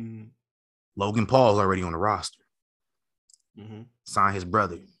 Mm-hmm. Logan Paul's already on the roster. Mm-hmm. Signed his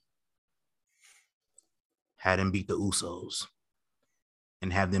brother. Had him beat the Usos.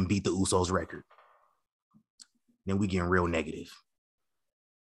 And have them beat the Usos record. Then we getting real negative.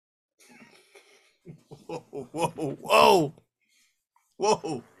 Whoa.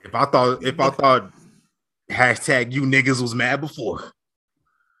 If I thought hashtag you niggas was mad before,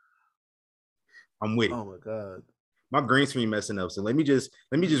 I'm with it. Oh my God. My green screen messing up. So let me just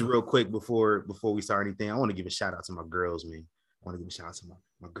real quick before we start anything, I want to give a shout out to my girls, man. I want to give a shout out to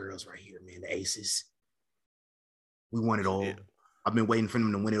my girls right here, man. The Aces. We won it all. Yeah. I've been waiting for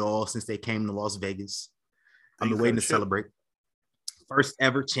them to win it all since they came to Las Vegas. I've been waiting to celebrate. First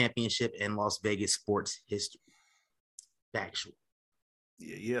ever championship in Las Vegas sports history. Factual.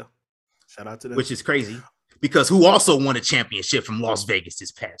 Yeah. Shout out to them. Which is crazy because who also won a championship from Las Vegas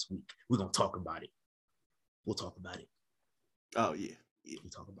this past week? We're going to talk about it. We'll talk about it. Oh, yeah. We'll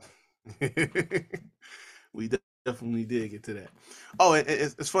talk about it. We definitely did get to that. Oh, and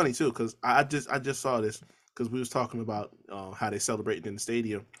it's funny, too, because I just saw this because we was talking about how they celebrated in the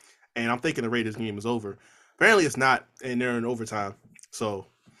stadium, and I'm thinking the Raiders game is over. Apparently it's not, and they're in overtime. So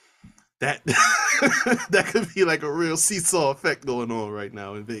that that could be like a real seesaw effect going on right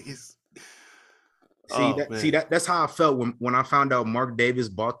now in Vegas. That's how I felt when I found out Mark Davis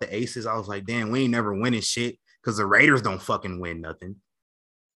bought the Aces. I was like, damn, we ain't never winning shit because the Raiders don't fucking win nothing.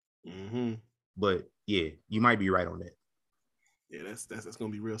 Mm-hmm. But yeah, you might be right on that. Yeah, that's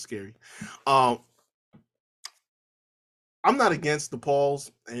gonna be real scary. I'm not against the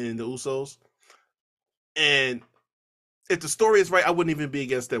Pauls and the Usos, and if the story is right, I wouldn't even be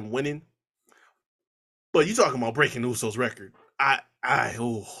against them winning. But you talking about breaking Usos record?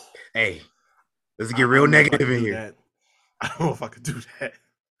 Hey, let's get real negative in here. That. I don't know if I could do that.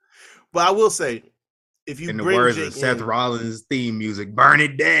 But I will say, if you in the bring words Jake of Seth Rollins' theme music, burn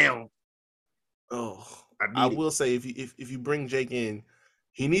it down. Oh, I will say if you bring Jake in,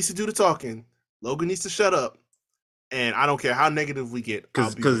 he needs to do the talking. Logan needs to shut up, and I don't care how negative we get.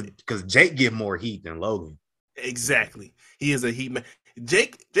 Because Jake get more heat than Logan. Exactly, he is a heat man.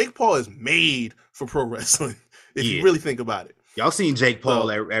 Jake Paul is made for pro wrestling. If you really think about it, y'all seen Jake Paul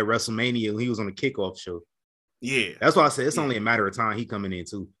at WrestleMania when he was on the kickoff show. Yeah, that's why I said it's only a matter of time he coming in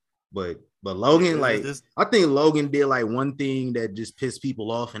too. But Logan, I think Logan did like one thing that just pissed people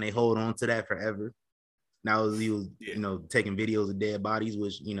off, and they hold on to that forever. Now he was, taking videos of dead bodies,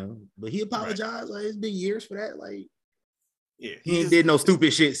 which but he apologized. Right. Like it's been years for that. Like, he ain't did no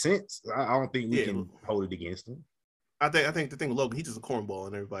stupid shit since. I don't think we can hold it against him. I think the thing with Logan, he's just a cornball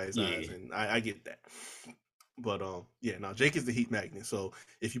in everybody's eyes, and I get that. But Jake is the heat magnet. So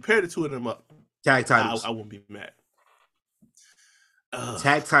if you pair the two of them up, tag titles, I won't be mad.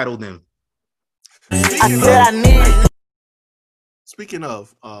 Tag title them. Speaking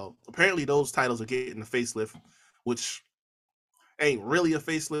of, apparently those titles are getting a facelift, which ain't really a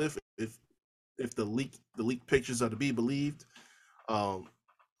facelift if the leaked pictures are to be believed.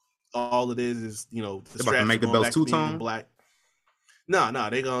 All it is the straps about to make the belts two-tone black. No,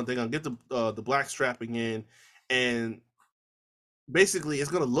 they're gonna get the black strap again, and basically it's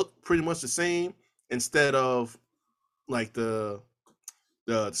gonna look pretty much the same instead of like the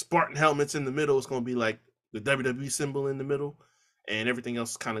Spartan helmets in the middle. It's gonna be like the WWE symbol in the middle, and everything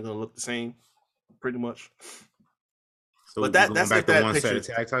else is kind of gonna look the same, pretty much. So, but that's back to one set of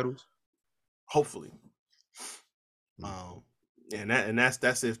tag titles. Hopefully, and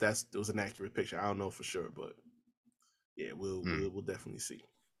that's if it was an accurate picture. I don't know for sure, but yeah, we'll definitely see.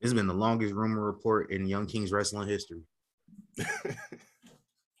 It's been the longest rumor report in Young Kings wrestling history.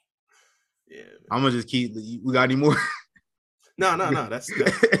 Yeah. I'm gonna just keep. We got any more? No. That's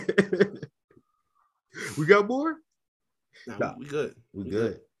we got more? nah, we good. We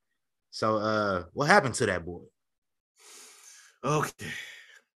good. So what happened to that boy? Okay.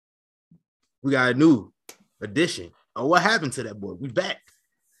 We got a new addition. Oh, what happened to that boy? We back.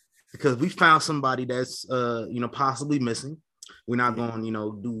 Because we found somebody that's possibly missing. We're not going,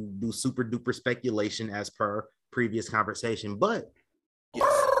 do super duper speculation as per previous conversation, but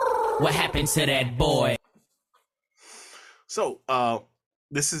What happened to that boy? So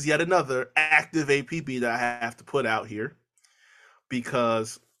this is yet another active APB that I have to put out here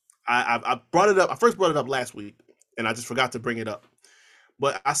because I brought it up. I first brought it up last week and I just forgot to bring it up.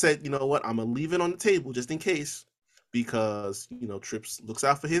 But I said, you know what? I'm gonna leave it on the table just in case, because Trips looks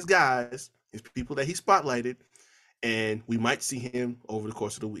out for his guys, his people that he spotlighted, and we might see him over the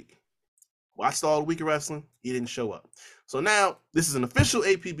course of the week. Watched all the week of wrestling, he didn't show up. So now this is an official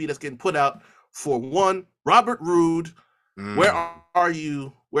APB that's getting put out for one, Robert Roode. Where are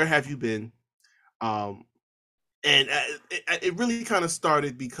you? Where have you been? And it really kind of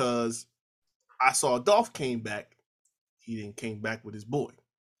started because I saw Dolph came back. He then came back with his boy.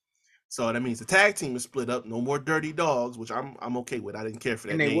 So that means the tag team is split up. No more dirty dogs, which I'm okay with. I didn't care for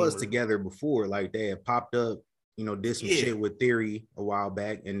that. And they was together before. Like they had popped up, did some shit with Theory a while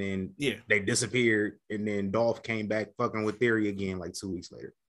back, and then they disappeared, and then Dolph came back fucking with Theory again like 2 weeks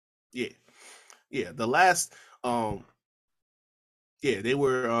later. Yeah. The last they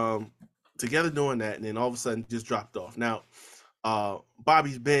were together doing that, and then all of a sudden just dropped off. Now,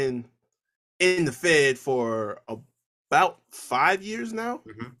 Bobby's been in the Fed for about 5 years now.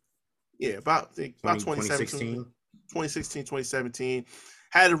 Mm-hmm. Yeah, about 2016, 2017.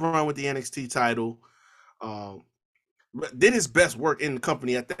 Had a run with the NXT title. Did his best work in the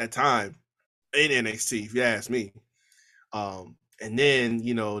company at that time in NXT, if you ask me. And then,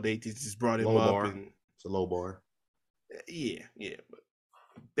 they just brought him up. And it's a low bar. Yeah.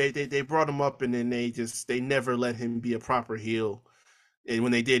 But they brought him up, and then they never let him be a proper heel. And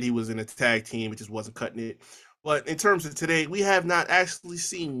when they did, he was in a tag team. It just wasn't cutting it. But in terms of today, we have not actually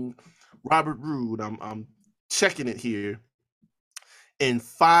seen Robert Roode. I'm checking it here. In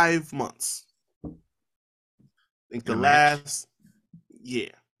 5 months. I think the last,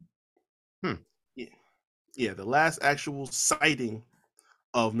 the last actual sighting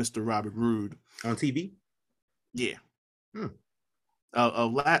of Mr. Robert Roode on TV. Yeah.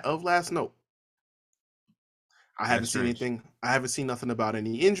 Of last note. I haven't seen anything. I haven't seen nothing about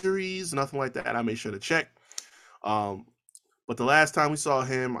any injuries, nothing like that. I made sure to check. But the last time we saw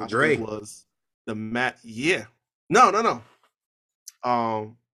him, I think was the Matt. Yeah. No.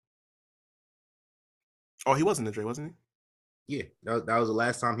 He wasn't in Dre, wasn't he? Yeah, that was the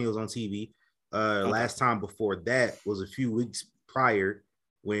last time he was on TV. Okay. Last time before that was a few weeks prior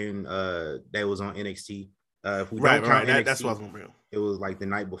when they was on NXT. If we don't count NXT, that's what's real. It was like the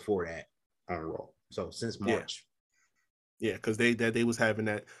night before that on Raw. So since March. Yeah, because they was having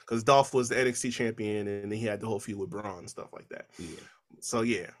that because Dolph was the NXT champion and he had the whole feud with Braun and stuff like that. Yeah. So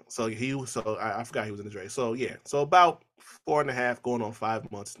I forgot he was in the Dre. So yeah, so about 4.5 going on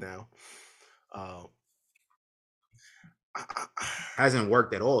 5 months now. Hasn't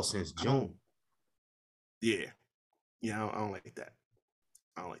worked at all since June. Yeah, I don't like that.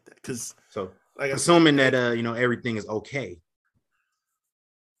 I don't like that because like assuming that everything is okay.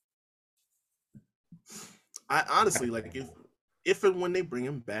 I honestly like if and when they bring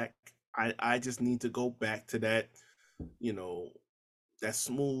him back, I just need to go back to that, that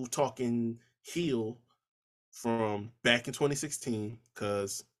smooth talking heel from back in 2016.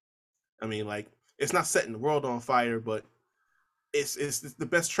 Because I mean, like, it's not setting the world on fire, but it's the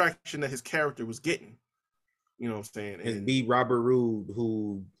best traction that his character was getting. You know what I'm saying? And be Robert Roode,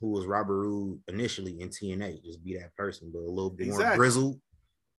 who was Robert Roode initially in TNA. Just be that person, but a little bit more grizzled,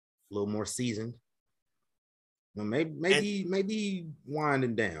 a little more seasoned. Well, maybe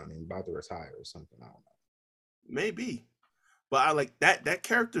winding down and about to retire or something. I don't know. Maybe, but I like that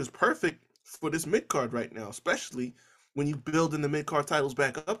character is perfect for this mid card right now, especially when you build in the mid card titles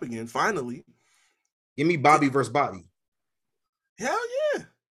back up again. Finally, give me Bobby versus Bobby. Hell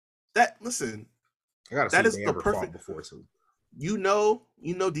yeah! Listen. I gotta that see is the perfect before too.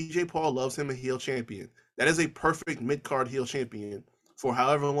 DJ Paul loves him a heel champion. That is a perfect mid card heel champion for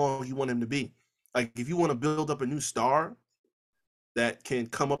however long you want him to be. Like if you want to build up a new star that can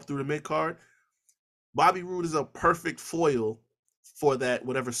come up through the mid card, Bobby Roode is a perfect foil for that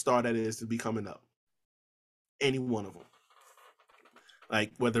whatever star that is to be coming up. Any one of them,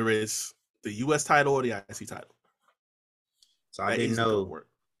 like whether it's the U.S. title or the IC title. So I didn't know.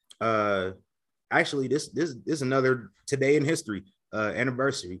 Actually, this is another today in history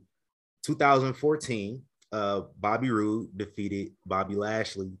anniversary. 2014. Bobby Roode defeated Bobby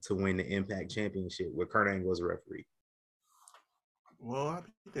Lashley to win the Impact Championship, where Kurt Angle was a referee. Well, I'll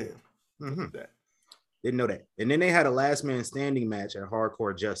be damned. Mm-hmm. That. Didn't know that. And then they had a last man standing match at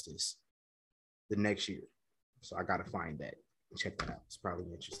Hardcore Justice the next year. So I gotta find that and check that out. It's probably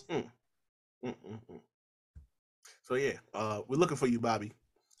interesting. So yeah, we're looking for you, Bobby.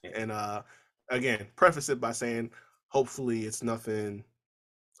 Yeah. And again, preface it by saying, hopefully it's nothing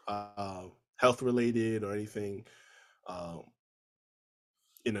health related or anything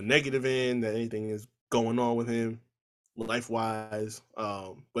in a negative end, that anything is going on with him life wise.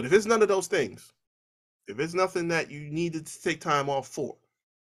 But if it's none of those things, if it's nothing that you needed to take time off for,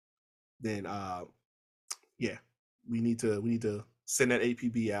 then yeah, we need to send that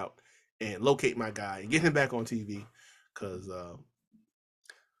APB out and locate my guy and get him back on TV, because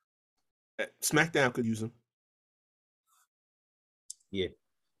SmackDown could use him. Yeah,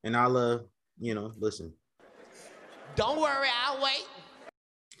 and I'll listen. Don't worry, I'll wait.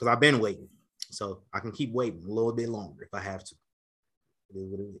 Because I've been waiting, so I can keep waiting a little bit longer if I have to. It is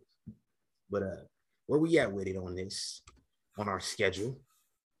what it is. But where we at with it on our schedule?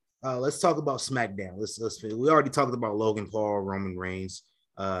 Let's talk about SmackDown. We already talked about Logan Paul, Roman Reigns.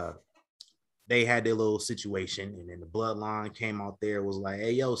 They had their little situation, and then the Bloodline came out there, was like,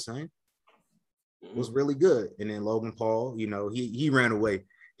 "Hey, yo, son," it was really good. And then Logan Paul, he ran away.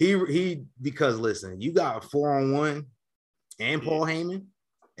 He because listen, you got a 4-on-1 and Paul Heyman.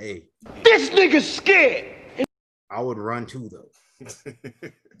 Hey, this nigga's scared. I would run too though.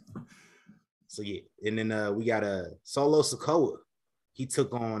 So yeah, and then we got a Solo Sikoa. He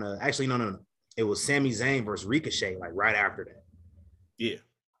took on actually no. It was Sami Zayn versus Ricochet, like right after that. Yeah.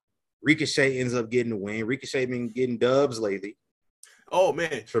 Ricochet ends up getting the win. Ricochet been getting dubs lately. Oh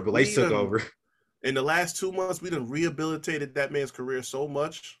man. Triple H took over. In the last 2 months, we done rehabilitated that man's career so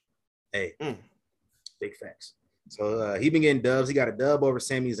much. Hey, big facts. So he been getting dubs. He got a dub over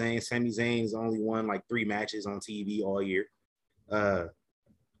Sami Zayn. Sami Zayn's only won like 3 matches on TV all year. But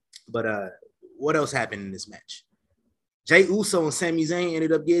what else happened in this match? Jey Uso and Sami Zayn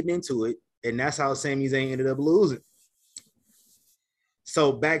ended up getting into it, and that's how Sami Zayn ended up losing.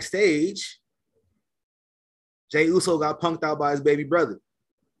 So backstage, Jey Uso got punked out by his baby brother.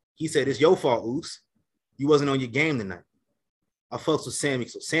 He said, "It's your fault, Us. You wasn't on your game tonight. I fucks with Sammy,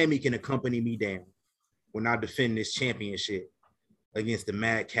 so Sammy can accompany me down when I defend this championship against the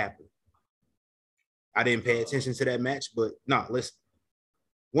Mad Capper." I didn't pay attention to that match, but listen.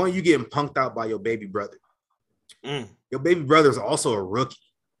 One, you getting punked out by your baby brother. Your baby brother's also a rookie.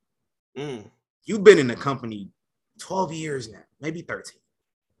 You've been in the company 12 years now, maybe 13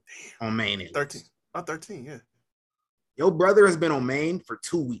 on main. 13. About 13, yeah. Your brother has been on main for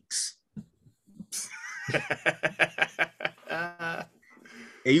 2 weeks.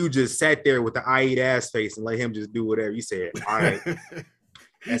 And you just sat there with the I eat ass face and let him just do whatever you said. All right.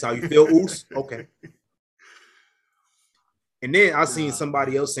 That's how you feel, Oos? Okay. And then I seen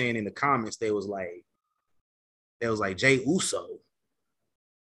somebody else saying in the comments, they was like Jey Uso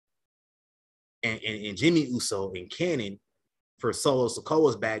and Jimmy Uso and Cannon, for Solo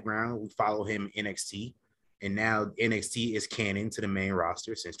Sikoa's background, we follow him in NXT. And now NXT is canon to the main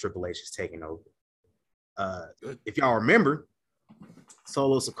roster since Triple H is taking over. If y'all remember,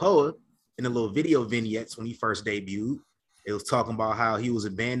 Solo Sikoa in the little video vignettes when he first debuted, it was talking about how he was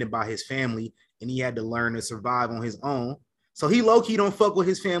abandoned by his family and he had to learn to survive on his own. So he low-key don't fuck with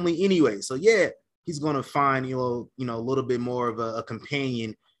his family anyway. So yeah, he's gonna find a little bit more of a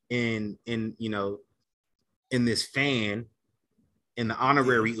companion in this fan, in the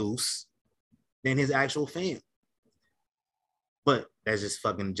honorary Us, than his actual fan. But that's just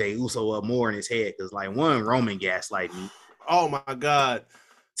fucking Jey Uso up more in his head, because like, one, Roman gaslight me. Oh my God.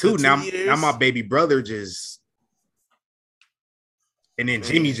 2, now my baby brother just, and then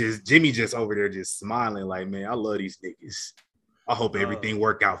Jimmy just over there just smiling like, man, I love these niggas. I hope everything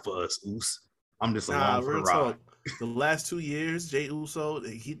work out for us, Us. I'm just along for the ride. The last 2 years, Jey Uso,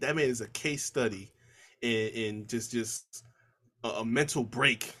 that man is a case study in just a mental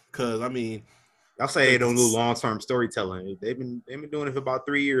break. Because I mean, y'all say they don't do long-term storytelling. They've been doing it for about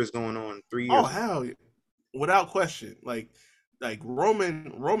 3 years going on. 3 years. Oh hell, without question. Like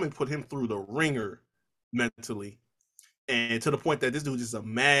Roman put him through the ringer mentally, and to the point that this dude is just a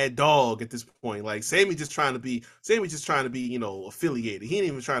mad dog at this point. Like Sammy's just trying to be affiliated. He ain't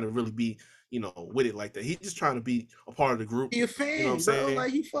even trying to really be with it like that. He's just trying to be a part of the group. He a fan, you know what I'm saying?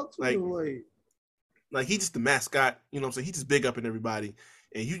 Like he fucks with the like he's just the mascot. You know what I'm saying? He's just big up in everybody,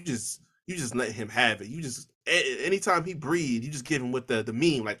 and you you just let him have it. You just anytime he breathes, you just give him with the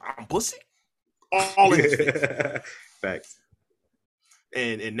meme like I'm pussy, all in his face. Facts.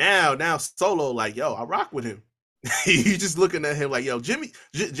 And now Solo like, yo, I rock with him. You just looking at him like, yo, Jay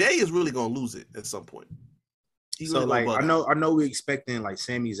is really gonna lose it at some point. So like I know we're expecting like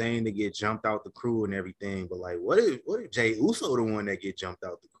Sami Zayn to get jumped out the crew and everything, but like what if Jey Uso the one that get jumped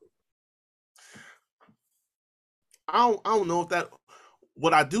out the crew? I don't know if that.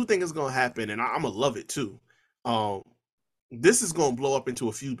 What I do think is gonna happen, and I'm gonna love it too. This is gonna blow up into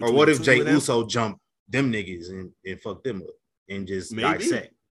a feud. Or what if Jey Uso jump them niggas and fuck them up and just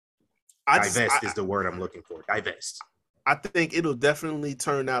dissect? Divest is the word I'm looking for. Divest. I think it'll definitely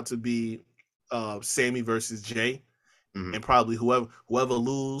turn out to be Sammy versus Jey, and probably whoever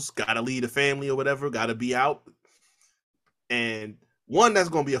lose gotta lead the family or whatever, gotta be out. And one that's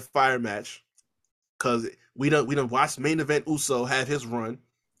gonna be a fire match because we done watched main event Uso have his run,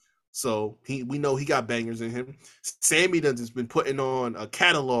 so we know he got bangers in him. Sammy done just been putting on a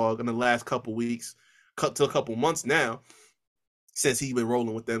catalog in the last couple weeks, to a couple months now, since he been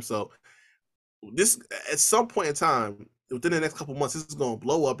rolling with them. So this at some point in time within the next couple months, this is gonna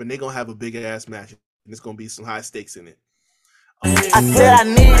blow up, and they're gonna have a big ass match, and it's gonna be some high stakes in it. And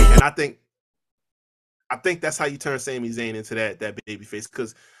I think that's how you turn Sami Zayn into that baby face,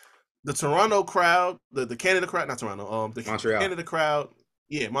 because the Toronto crowd, the Canada crowd, not Toronto, the Montreal. Canada crowd,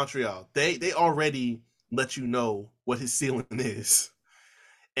 yeah, Montreal. They already let you know what his ceiling is,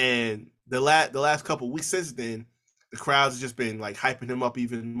 and the last couple weeks since then, the crowd's just been like hyping him up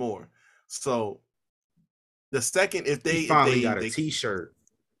even more. So the second he finally got a T-shirt,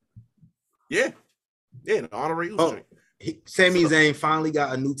 the honorary Sami Zayn finally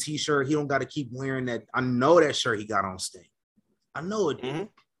got a new T-shirt. He don't got to keep wearing that. I know that shirt he got on Sting. I know it. Mm-hmm.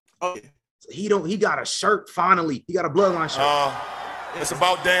 Oh, yeah. He got a shirt finally. He got a Bloodline shirt. It's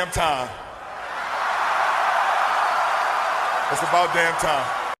about damn time. It's about damn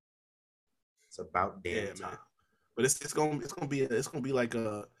time. It's about damn time. Man. But it's gonna be like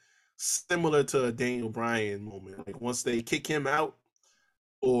a similar to a Daniel Bryan moment. Like once they kick him out,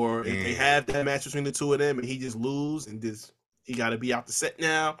 or if they have that match between the two of them and he just lose and he got to be out the set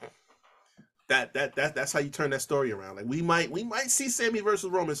now. That's how you turn that story around. Like we might see Sammy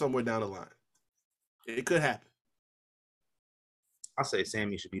versus Roman somewhere down the line. It could happen. I say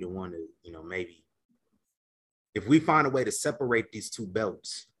Sammy should be the one to, maybe if we find a way to separate these two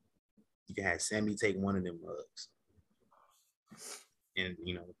belts, you can have Sammy take one of them mugs, and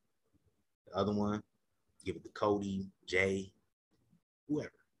the other one give it to Cody, Jay,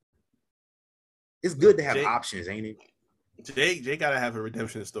 whoever. It's good to have options, ain't it? Jay gotta have a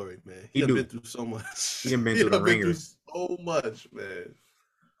redemption story, man. He been through so much. He been through the ringer. So much, man.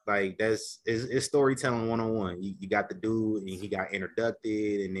 Like it's storytelling 101. You got the dude, and he got introduced,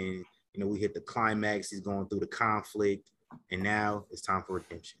 and then we hit the climax. He's going through the conflict, and now it's time for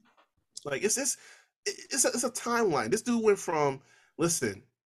redemption. Like it's a timeline. This dude went from listen,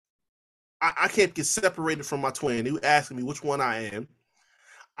 I can't get separated from my twin. He was asking me which one I am.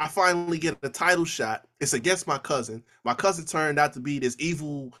 I finally get a title shot. It's against my cousin. My cousin turned out to be this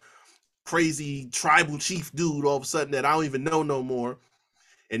evil, crazy tribal chief dude all of a sudden that I don't even know no more.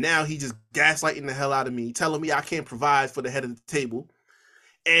 And now he just gaslighting the hell out of me, telling me I can't provide for the head of the table.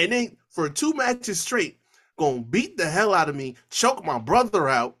 And then for 2 matches straight, gonna beat the hell out of me, choke my brother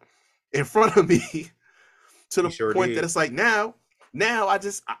out in front of me to the point that it's like now I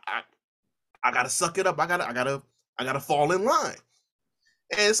gotta suck it up. I gotta fall in line.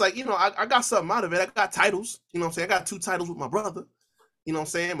 And it's like, I got something out of it. I got titles. You know what I'm saying? I got 2 titles with my brother. You know what I'm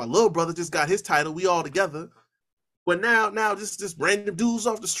saying? My little brother just got his title. We all together. But now just random dudes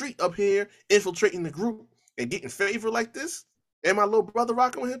off the street up here infiltrating the group and getting favor like this. And my little brother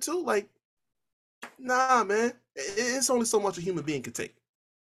rocking with him too. Like, nah, man. It's only so much a human being can take.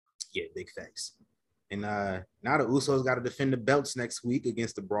 Yeah, big facts. And now the Usos got to defend the belts next week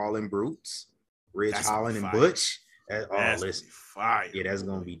against the Brawling Brutes, Ridge Holland and Butch. Listen, fire. Yeah, that's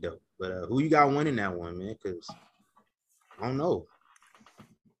gonna be dope. But who you got winning that one, man? Because I don't know.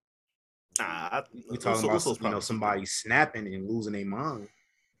 We talking about somebody snapping and losing their mind.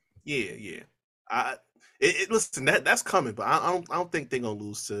 Yeah. Listen, that's coming, but I don't think they're gonna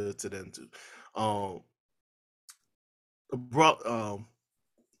lose to them too.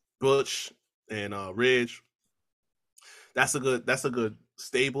 Butch and Ridge. That's a good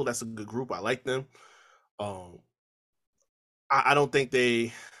stable. That's a good group. I like them. I don't think they're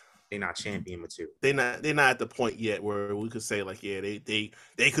not champion material. They're not at the point yet where we could say like, yeah, they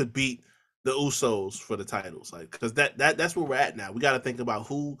could beat the Usos for the titles, like, because that's where we're at now. We got to think about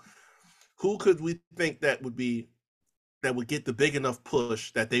who could we think that would be that would get the big enough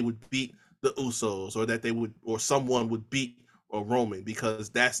push that they would beat the Usos, or that they would, or someone would beat or Roman, because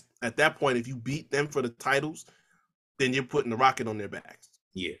that's at that point, if you beat them for the titles, then you're putting the rocket on their backs.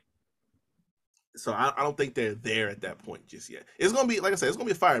 Yeah. So I don't think they're there at that point just yet. It's gonna be, like I said, it's gonna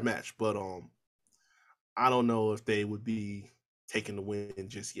be a fire match, but I don't know if they would be taking the win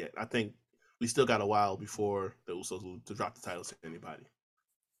just yet. I think we still got a while before the Usos will to drop the titles to anybody.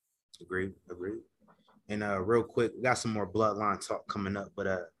 Agreed. And real quick, we got some more bloodline talk coming up, but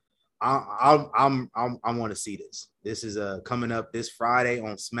I want to see this. This is coming up this Friday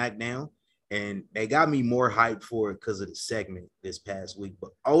on SmackDown, and they got me more hyped for it because of the segment this past week.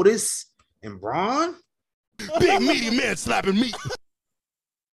 But Otis and Braun, Big meaty man slapping meat.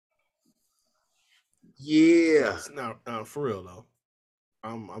 yeah. Now, for real though,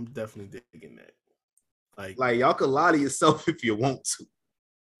 I'm definitely digging that. Like y'all can lie to yourself if you want to.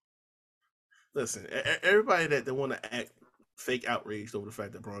 Listen, everybody that want to act fake outraged over the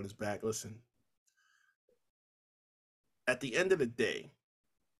fact that Braun is back, listen. At the end of the day,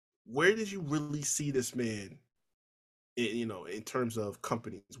 where did you really see this man in terms of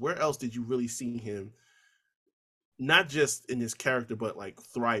companies? Where else did you really see him, not just in his character, but like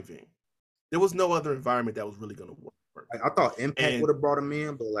thriving? There was no other environment that was really going to work. I thought Impact would have brought him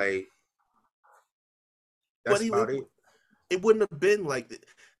in, but like, that's about it. It wouldn't have been like,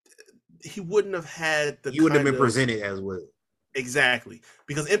 he wouldn't have had the. He wouldn't have been presented as well. Exactly,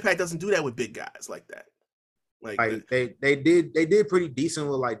 because Impact doesn't do that with big guys like that. Like they did pretty decent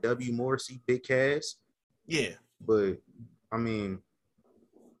with like W. Morrissey, Big Cass. Yeah, but I mean,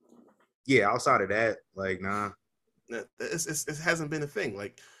 yeah, outside of that, like, nah. It hasn't been a thing.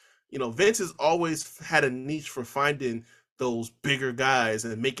 Like, Vince has always had a niche for finding those bigger guys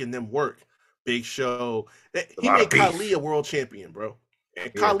and making them work. Big Show. He made Khali a world champion, bro.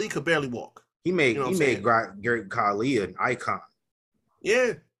 And Khali could barely walk. He made Great Khali an icon.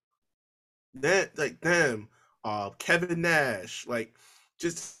 Yeah. That, like, damn. Kevin Nash, like,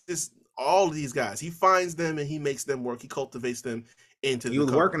 just all of these guys. He finds them and he makes them work. He cultivates them into He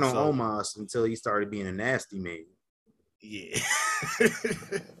was working on Omos until he started being a nasty man. Yeah.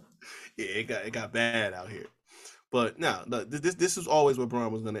 Yeah, it got bad out here. But no, this is always where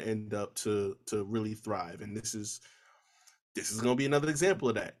Braun was going to end up to really thrive, and this is going to be another example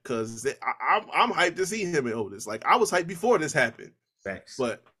of that, because I'm hyped to see him in Otis. Like, I was hyped before this happened. Thanks.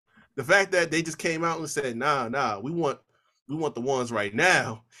 But the fact that they just came out and said, nah, we want the ones right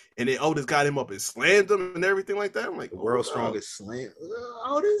now, and then Otis got him up and slammed him and everything like that. I'm like, the world's strongest slam.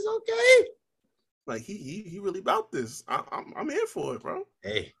 Otis, okay. Like, he really about this. I'm here for it, bro.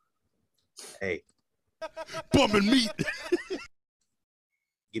 Hey. Bumming meat.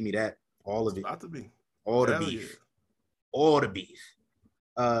 Give me that. All of it. About to be. All the beef. Yeah. All the beef.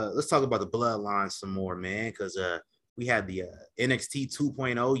 Let's talk about the bloodline some more, man, because we had the NXT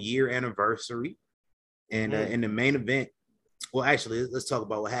 2.0 year anniversary. And in the main event, well, actually, let's talk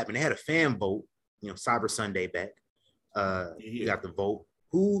about what happened. They had a fan vote, Cyber Sunday back. You got the vote.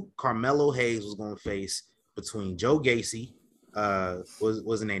 Who Carmelo Hayes was going to face between Joe Gacy,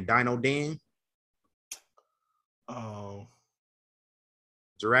 was his name Dino Dan?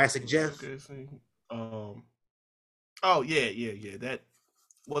 Jurassic Jeff. Oh yeah. That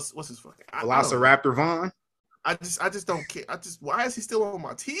what's his fucking Velociraptor Vaughn. I just don't care. Why is he still on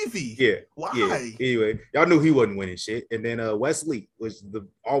my TV? Yeah. Why? Yeah. Anyway, y'all knew he wasn't winning shit. And then Wesley was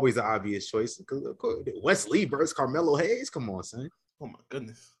always the obvious choice. Because of course, Wesley versus Carmelo Hayes. Come on, son. Oh my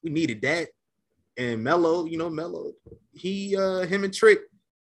goodness. We needed that. And Melo, he him and Trick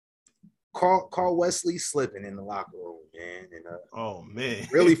call Wesley slipping in the locker room, man. And oh man.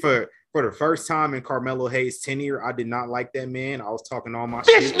 Really for the first time in Carmelo Hayes' tenure, I did not like that man. I was talking all my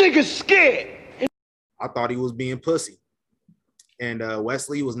this shit. This nigga's scared. I thought he was being pussy. And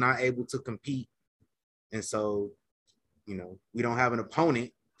Wesley was not able to compete. And so, we don't have an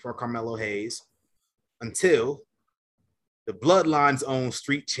opponent for Carmelo Hayes until the Bloodline's own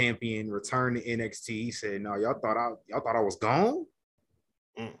street champion returned to NXT. He said, no, y'all thought I was gone?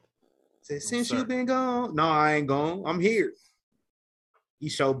 Said, since you've been gone. No, I ain't gone. I'm here. He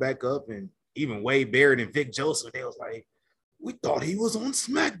showed back up, and even Wade Barrett and Vic Joseph, they was like, we thought he was on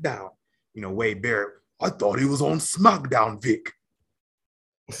SmackDown. Wade Barrett, I thought he was on SmackDown, Vic.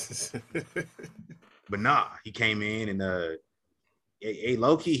 But nah, he came in and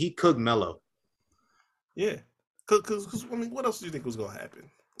low-key, he cooked Melo. Yeah. Because what else do you think was going to happen?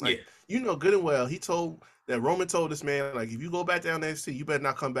 Like, good and well, Roman told this man, like, if you go back down to NXT, you better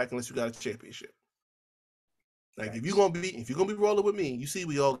not come back unless you got a championship. Like, if you're gonna be rolling with me, you see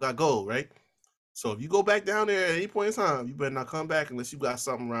we all got gold, right? So if you go back down there at any point in time, you better not come back unless you got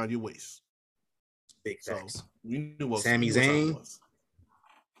something around your waist. Big So facts. we knew what Sami we knew what time it Zayn. was.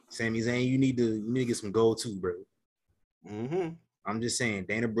 Sami Zayn, you need to get some gold too, bro. Mm-hmm. I'm just saying,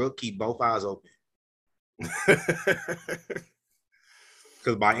 Dana Brooke, keep both eyes open.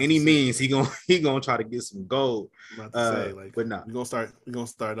 Because by any means, he gonna try to get some gold. I'm about to say, like, but nah, we're gonna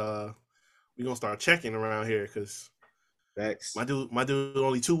start checking around here because facts. my dude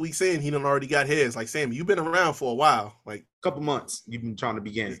only 2 weeks in, he done already got his. Like, Sam, you've been around for a while. Like, Couple months, you've been trying to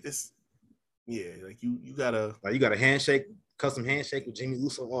begin. It's yeah, like you gotta a handshake, custom handshake with Jimmy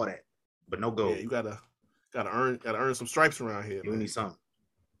Uso, all that, but no gold. Yeah, you gotta earn some stripes around here. You need something.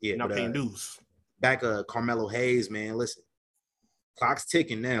 Yeah, you're not paying dues. Back Carmelo Hayes, man. Listen, clock's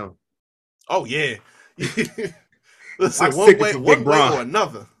ticking now. Oh yeah. Listen, one way or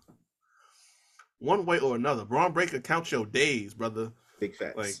another. One way or another. Braun Breaker, count your days, brother. Big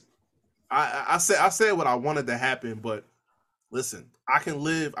facts. Like I said what I wanted to happen, but listen, I can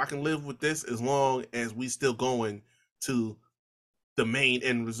live with this as long as we still going to the main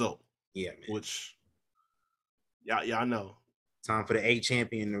end result. Yeah, man. Which y'all know. Time for the A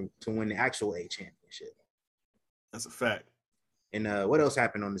champion to win the actual A championship. That's a fact. And what else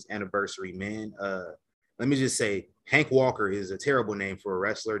happened on this anniversary, man? Let me just say, Hank Walker is a terrible name for a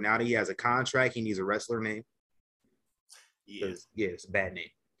wrestler. Now that he has a contract, he needs a wrestler name. Yeah, it's a bad name.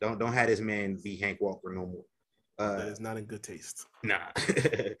 Don't have this man be Hank Walker no more. That is not in good taste. Nah.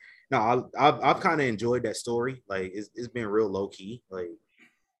 No, I've kind of enjoyed that story. Like it's been real low key. Like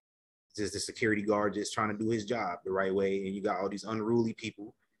just the security guard just trying to do his job the right way, and you got all these unruly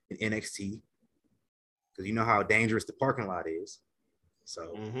people in NXT because you know how dangerous the parking lot is.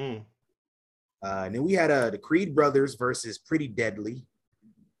 So, and then we had the Creed brothers versus Pretty Deadly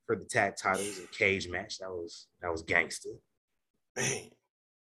for the tag titles, a cage match. That was gangster. Man.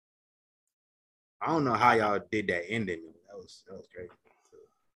 I don't know how y'all did that ending. That was great.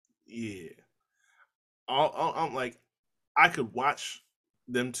 Yeah. I'm like, I could watch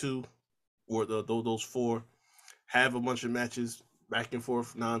them two or those four have a bunch of matches back and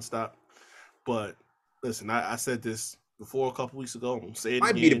forth nonstop. But listen, I said this before a couple weeks ago. I'm gonna say it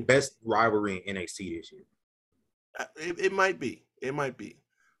might again. Be the best rivalry in NXT this year. It might be. It might be.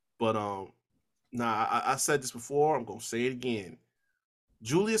 But I said this before. I'm gonna say it again.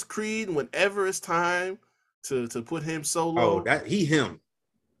 Julius Creed, whenever it's time to put him solo. Oh, him.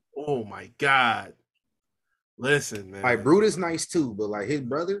 Oh my God. Listen, man. Like Brutus nice too, but like his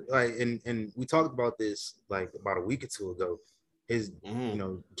brother, like and we talked about this like about a week or two ago. His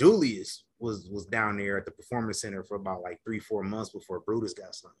Julius was down there at the Performance Center for about like 3-4 months before Brutus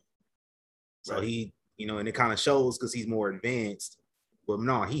got signed. So right. He, and it kind of shows because he's more advanced. But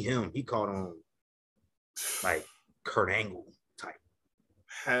no, he caught on like Kurt Angle type.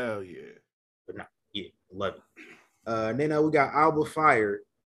 Hell yeah. But no, yeah, love it. And then we got Alba Fire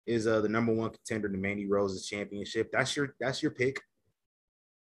is the number one contender to Mandy Rose's championship. That's your pick.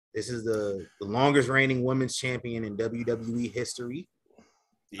 This is the longest reigning women's champion in WWE history.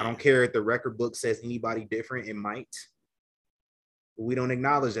 Yeah. I don't care if the record book says anybody different. It might. But we don't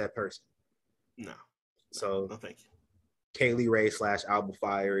acknowledge that person. No. So no, thank you. Kaylee Ray / Alba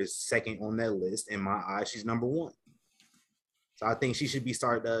Fire is second on that list. In my eyes, she's number one. So I think she should be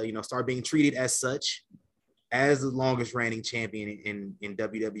start being treated as such, as the longest reigning champion in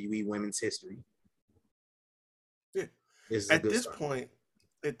WWE women's history. Yeah. At this point,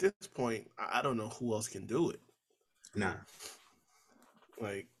 I don't know who else can do it. Nah.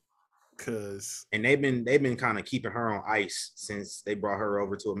 Like, cause they've been kind of keeping her on ice since they brought her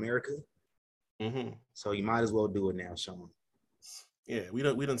over to America. Mm-hmm. So you might as well do it now, Sean. Yeah, we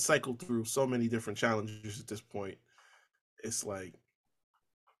done cycled through so many different challenges at this point. It's like,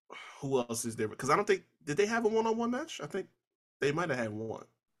 who else is there? Because I don't think did they have a one-on-one match? I think they might have had one.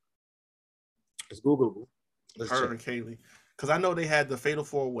 It's Googleable. Her and Kaylee, because I know they had the Fatal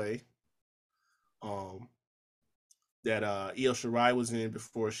 4-Way. That Io Shirai was in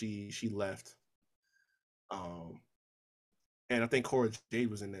before she left. And I think Cora Jade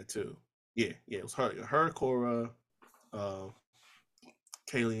was in there too. Yeah, it was her, Cora, Kaylee,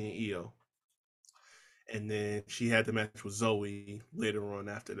 and Io. And then she had the match with Zoe later on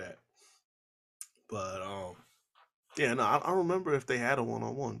after that. But yeah, no, I don't remember if they had a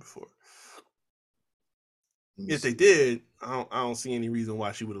one-on-one before. If they did, I don't see any reason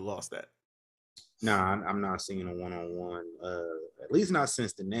why she would have lost that. Nah, I'm not seeing a one-on-one. At least not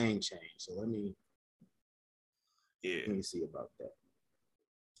since the name change. So let me see about that.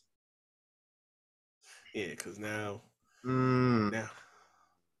 Yeah, because now, oh,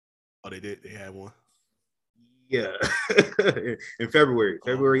 they did. They had one. Yeah, in February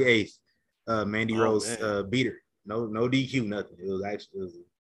 8th, Mandy Rose beat her. No DQ, nothing. It was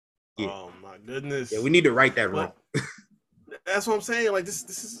Yeah. Oh my goodness. Yeah, we need to right that wrong. That's what I'm saying. Like this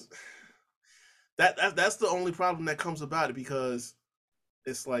is that's the only problem that comes about it, because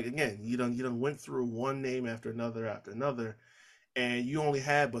it's like, again, you done went through one name after another, and you only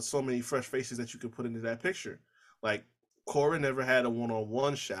had but so many fresh faces that you could put into that picture. Like Cora never had a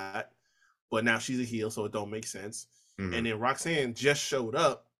one-on-one shot, but now she's a heel, so it don't make sense. Mm-hmm. And then Roxanne just showed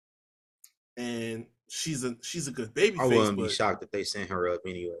up, and she's a good baby I face. wouldn't be shocked if they sent her up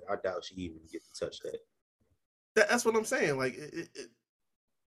anyway. I doubt she even get to touch that. That's what I'm saying. Like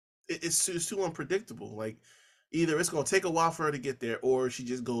it's too unpredictable. Like either it's gonna take a while for her to get there, or she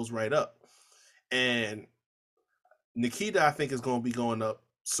just goes right up. And Nikita, I think, is gonna be going up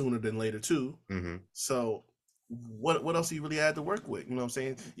sooner than later too. Mm-hmm. So what else do you really had to work with? You know what I'm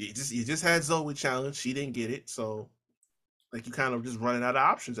saying? You just had Zoe challenge. She didn't get it, so like you kind of just running out of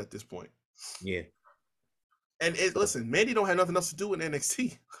options at this point. Yeah. And listen, Mandy don't have nothing else to do in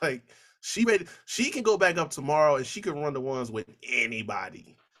NXT. Like she can go back up tomorrow and she can run the ones with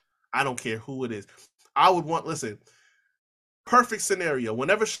anybody. I don't care who it is. I would want, listen, perfect scenario.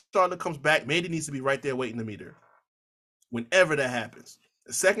 Whenever Charlotte comes back, Mandy needs to be right there waiting to meet her. Whenever that happens.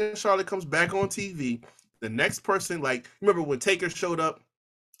 The second Charlotte comes back on TV, the next person, like, remember when Taker showed up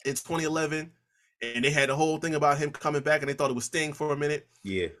in 2011 and they had the whole thing about him coming back and they thought it was Sting for a minute?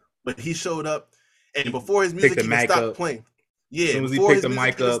 Yeah. But he showed up, and before his music even stopped playing. Yeah, as soon as before he his picked the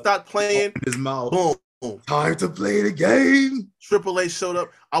music mic even up, stopped playing, his mouth. Boom. Time to play the game. Triple H showed up.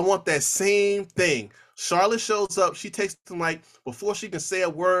 I want that same thing. Charlotte shows up. She takes the mic. Before she can say a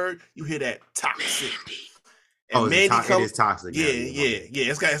word, you hear that toxic. And Mandy comes, it is toxic. Yeah.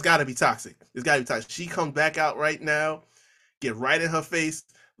 It's got to be toxic. It's got to be toxic. She comes back out right now, get right in her face,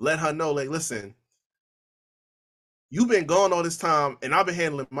 let her know, like, listen, you've been gone all this time, and I've been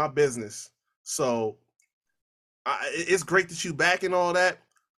handling my business. So it's great that you back and all that,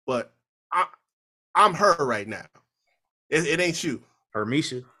 but I'm her right now. It ain't you.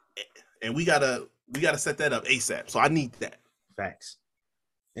 Hermisha. And we gotta set that up ASAP. So I need that. Facts.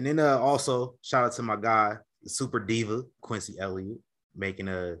 And then also shout out to my guy, the super diva Quincy Elliott, making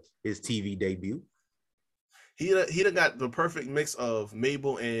his TV debut. He done got the perfect mix of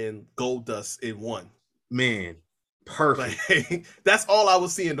Mabel and Goldust in one. Man, perfect. Like, that's all I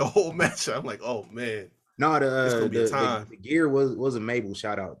was seeing the whole match. I'm like, oh man. No, the gear was a Mabel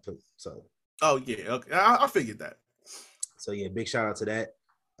shout out to. So. Oh yeah, okay. I figured that. So yeah, big shout out to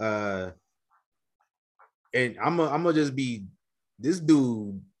that. And I'm gonna just be, this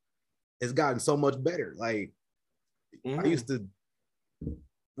dude has gotten so much better. Like I used to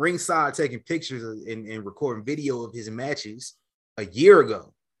ringside taking pictures and recording video of his matches a year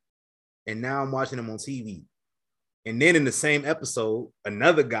ago, and now I'm watching him on TV. And then in the same episode,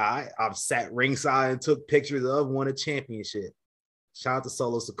 another guy I've sat ringside and took pictures of won a championship. Shout out to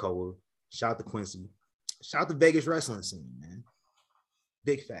Solo Sikoa. Shout out to Quincy. Shout out to Vegas wrestling scene, man.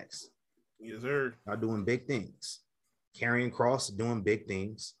 Big facts. Yes, sir. Y'all doing big things. Karrion Kross doing big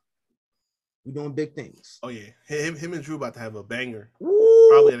things. We doing big things. Oh yeah, him and Drew about to have a banger. Woo!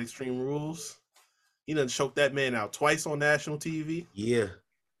 Probably at Extreme Rules. He done choked that man out twice on national TV. Yeah.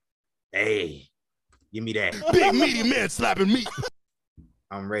 Hey, give me that. Big meaty man slapping meat.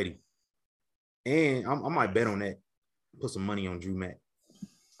 I'm ready. And I might bet on that. Put some money on Drew Mack.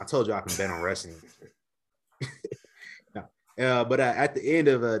 I told you I can bet on wrestling. But at the end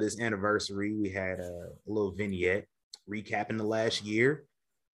of this anniversary, we had a little vignette recapping the last year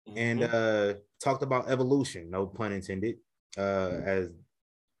and talked about evolution, no pun intended, as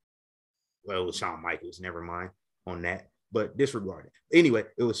well. It was Shawn Michaels, never mind on that, but disregard it. Anyway,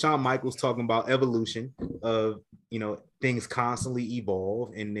 it was Shawn Michaels talking about evolution of, things constantly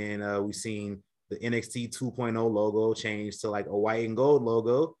evolve. And then we've seen the NXT 2.0 logo change to like a white and gold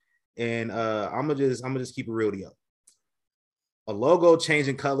logo. And I'm gonna just keep it real to y'all. A logo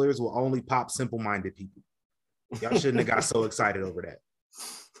changing colors will only pop simple-minded people. Y'all shouldn't have got so excited over that.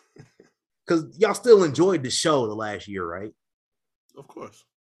 Because y'all still enjoyed the show the last year, right? Of course.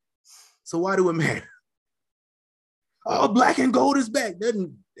 So why do it matter? Oh, black and gold is back.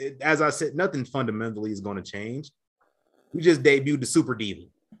 As I said, nothing fundamentally is going to change. We just debuted the Super Diva.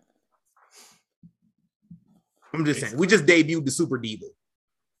 I'm just saying, we just debuted the Super Diva.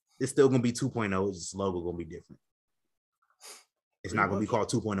 It's still going to be 2.0. It's just logo going to be different. It's not going to be called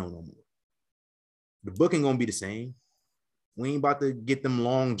 2.0 no more. The booking going to be the same. We ain't about to get them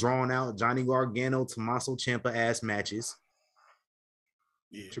long, drawn-out Johnny Gargano, Tommaso Ciampa ass matches.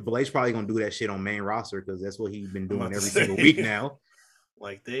 Yeah. Triple H probably going to do that shit on main roster because that's what he's been doing every single week now.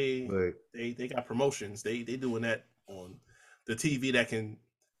 Like they got promotions. They doing that on the TV that can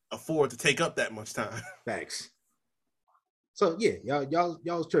afford to take up that much time. Facts. So yeah, y'all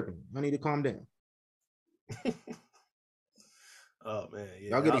was tripping. Y'all need to calm down. Oh man, yeah.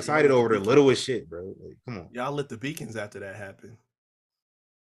 Y'all get excited over the littlest shit, bro. Like, come on. Y'all lit the beacons after that happened.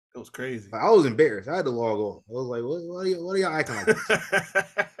 It was crazy. Like, I was embarrassed. I had to log off. I was like, what are y'all acting like this?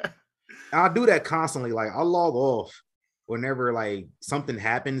 I do that constantly. Like, I log off whenever like something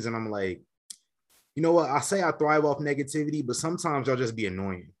happens, and I'm like, you know what? I say I thrive off negativity, but sometimes y'all just be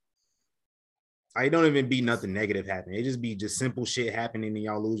annoying. I don't even be nothing negative happening. It just be just simple shit happening, and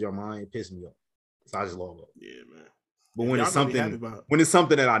y'all lose your mind. It pisses me off. So I just log off. Yeah, man. But when it's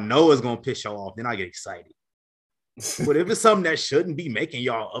something that I know is gonna piss y'all off, then I get excited. But if it's something that shouldn't be making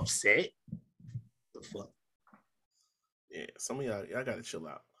y'all upset, the fuck? Yeah, some of y'all gotta chill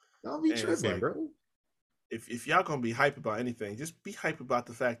out. Don't be tripping, bro. If y'all gonna be hype about anything, just be hype about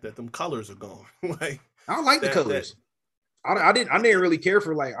the fact that them colors are gone. Like I don't like the colors. I didn't really care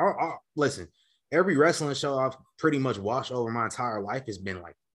for like. Listen, every wrestling show I've pretty much watched over my entire life has been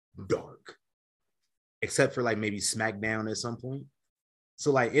like dark, except for like maybe SmackDown at some point.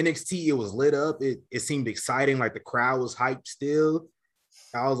 So like NXT, it was lit up. It seemed exciting. Like the crowd was hyped still.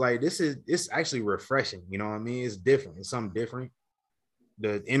 I was like, it's actually refreshing. You know what I mean? It's different. It's something different.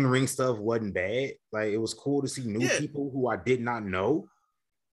 The in-ring stuff wasn't bad. Like it was cool to see new people who I did not know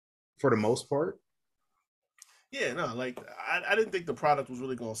for the most part. Yeah, no, like I didn't think the product was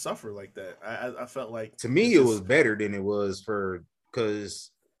really going to suffer like that. I felt like to me it was better than it was for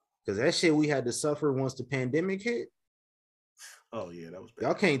because that shit we had to suffer once the pandemic hit. Oh yeah, that was bad.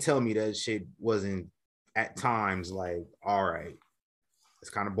 Y'all can't tell me that shit wasn't at times like, all right, it's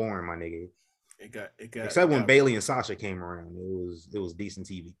kind of boring, my nigga. It got except when Bailey and Sasha came around, it was decent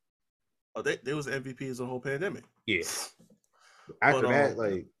TV. Oh, they was MVPs the whole pandemic. Yeah. After that,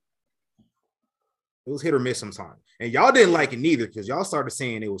 like it was hit or miss sometimes. And y'all didn't like it neither because y'all started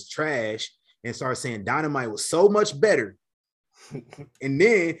saying it was trash and started saying Dynamite was so much better. And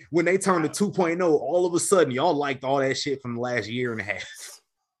then when they turned to 2.0, all of a sudden y'all liked all that shit from the last year and a half.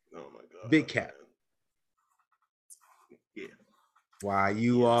 Oh my god. Big cap. Yeah. Why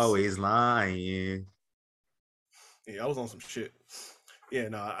you always lying? Yeah, I was on some shit. Yeah,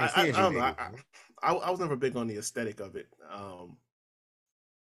 no, I don't know. I was never big on the aesthetic of it.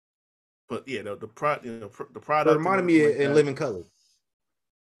 But yeah, the product, the product. It reminded me of In Living Color.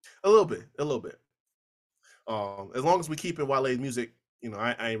 A little bit. As long as we keep it Wale's music,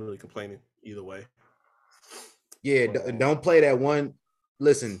 I ain't really complaining either way. Yeah, don't play that one.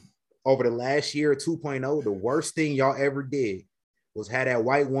 Listen, over the last year, 2.0, the worst thing y'all ever did was had that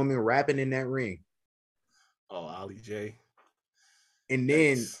white woman rapping in that ring. Oh, Ali J. And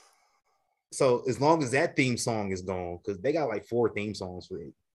then, so as long as that theme song is gone, because they got like 4 theme songs for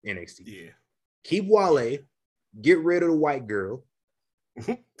NXT. Yeah. Keep Wale, get rid of the white girl,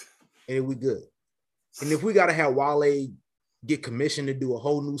 and we good. And if we gotta have Wale get commissioned to do a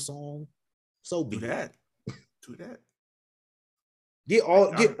whole new song, so be that. Do that. Get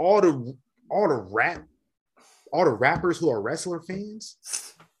all the rappers who are wrestler fans.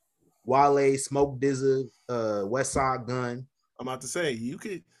 Wale, Smoke DZA, West Side Gun. I'm about to say you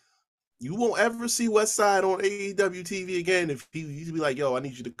won't ever see West Side on AEW TV again if he be like, yo, I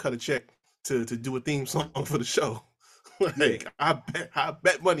need you to cut a check to do a theme song for the show. Like I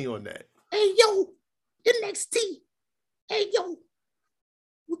bet money on that. Hey yo, NXT. Hey yo,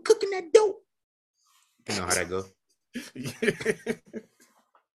 we're cooking that dope. You know how that goes.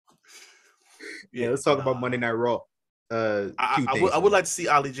 Yeah, let's talk about Monday Night Raw. I would like to see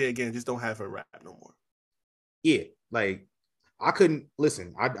Ali J again. Just don't have her rap no more. Yeah, like I couldn't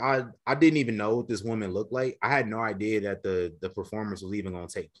listen. I didn't even know what this woman looked like. I had no idea that the performance was even going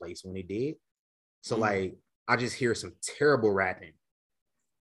to take place when it did. So like, I just hear some terrible rapping.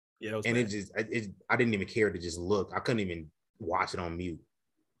 Yeah, and bad. I didn't even care to just look. I couldn't even watch it on mute.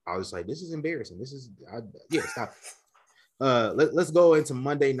 I was like, this is embarrassing. Stop. Let's go into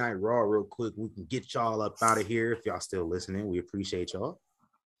Monday Night Raw real quick. We can get y'all up out of here if y'all still listening. We appreciate y'all.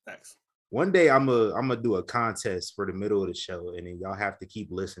 Thanks. One day I'm gonna do a contest for the middle of the show, and then y'all have to keep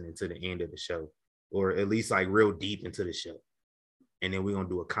listening to the end of the show, or at least like real deep into the show. And then we're gonna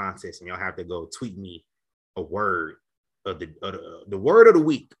do a contest, and y'all have to go tweet me a word of the word of the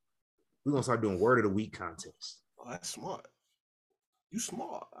week. We're gonna start doing word of the week contest. Oh, that's smart. You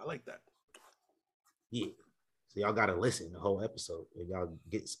smart. I like that. Yeah. So y'all gotta listen the whole episode, and y'all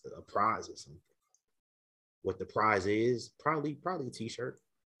get a prize or something. What the prize is? Probably a t-shirt.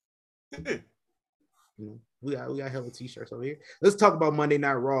 You know, we got hella t-shirts over here. Let's talk about Monday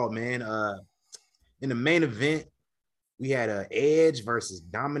Night Raw, man. In the main event, we had Edge versus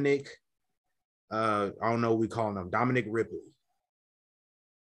Dominic. I don't know what we call him, Dominic Ripley.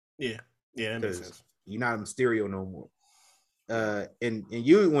 Yeah, that makes sense. You're not Mysterio no more.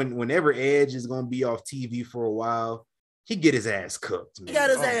 Whenever Edge is gonna be off TV for a while, he get his ass cooked. Man. He got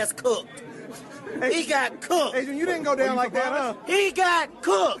his ass cooked. He got cooked. Adrian, you didn't go down like that, huh? He got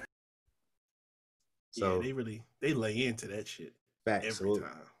cooked. So yeah, they lay into that shit every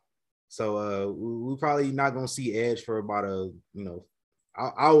time. So we probably not gonna see Edge for about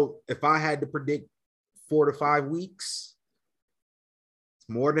I'll if I had to predict 4 to 5 weeks, it's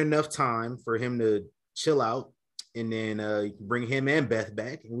more than enough time for him to chill out, and then bring him and Beth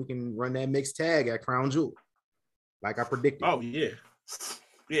back, and we can run that mixed tag at Crown Jewel, like I predicted. Oh yeah,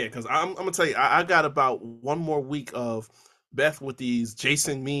 because I'm gonna tell you, I got about one more week of Beth with these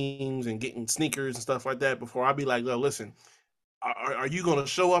Jason memes and getting sneakers and stuff like that before I be like, no, listen, are you gonna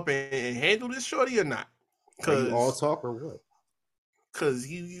show up and handle this shorty or not? Are you all talk or what? Because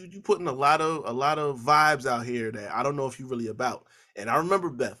you putting a lot of vibes out here that I don't know if you really about. And I remember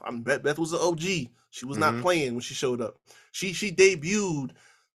Beth. Beth was an OG. She was not playing when she showed up. She debuted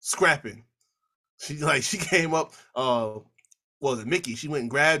scrapping. She came up. Was it Mickey? She went and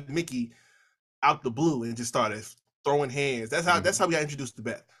grabbed Mickey out the blue and just started throwing hands. That's how we got introduced to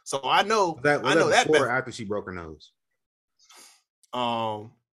Beth. So I know that before or after she broke her nose. I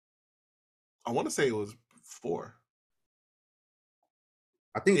want to say it was 4.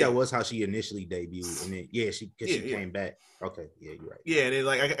 I think that was how she initially debuted, and then she came back. Okay, yeah, you're right. Yeah, and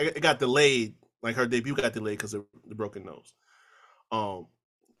then it got delayed. Like her debut got delayed because of the broken nose.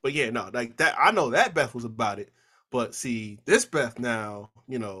 But yeah, no, like that. I know that Beth was about it, but see, this Beth now,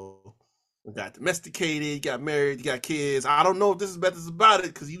 got domesticated, got married, you got kids. I don't know if this is Beth is about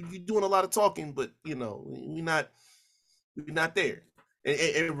it because you doing a lot of talking, but we're not there.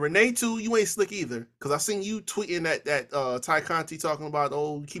 And Renee too, you ain't slick either. Cause I seen you tweeting that Ty Conti talking about,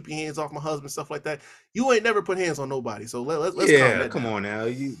 keep your hands off my husband, stuff like that. You ain't never put hands on nobody. So let's come on now.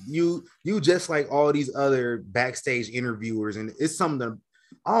 You just like all these other backstage interviewers, and it's something.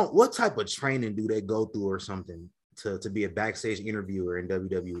 What type of training do they go through or something to be a backstage interviewer in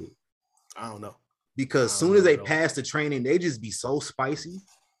WWE? I don't know. Because soon as they pass the training, they just be so spicy,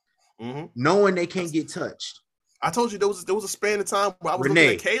 knowing they can't get touched. I told you there was a span of time where I was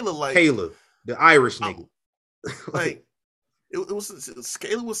looking at Kayla, the Irish nigga. Like it was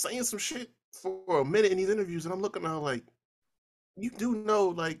Kayla was saying some shit for a minute in these interviews, and I'm looking at her like, you do know,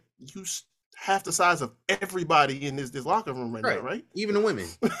 like, you half the size of everybody in this locker room right now, right? Even the women.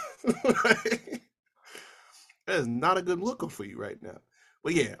 That is not a good look for you right now.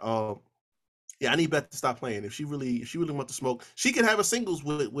 But yeah, I need Beth to stop playing. If she really wants to smoke, she can have a singles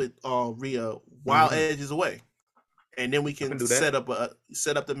with Rhea while Edge is away. And then we can set up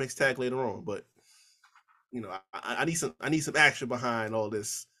the mixed tag later on. But I need some action behind all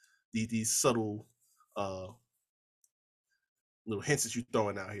this, these subtle little hints that you're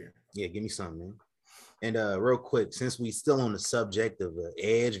throwing out here. Yeah, give me some, man. And real quick, since we still on the subject of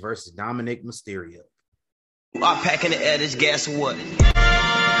Edge versus Dominic Mysterio, I'm packing the edge. Guess what?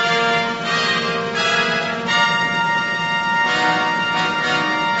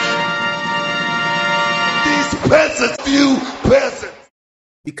 Peasants.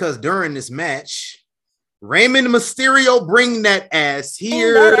 Because during this match, Raymond Mysterio bring that ass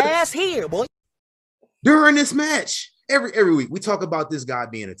here. Boy. During this match, every week we talk about this guy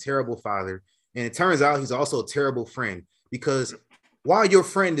being a terrible father, and it turns out he's also a terrible friend. Because while your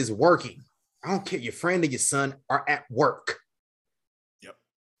friend is working, I don't care, your friend and your son are at work. Yep.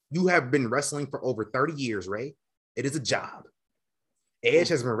 You have been wrestling for over 30 years, Ray. It is a job. Edge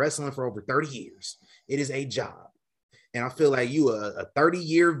has been wrestling for over 30 years. It is a job. And I feel like you, a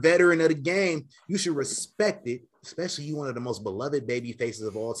 30-year veteran of the game, you should respect it, especially you, one of the most beloved baby faces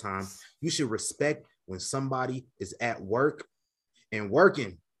of all time. You should respect when somebody is at work and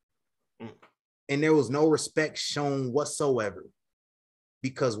working. And there was no respect shown whatsoever.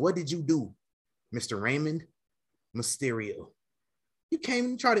 Because what did you do, Mr. Raymond Mysterio? You came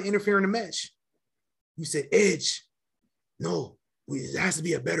and tried to interfere in the match. You said, Edge, no, it has to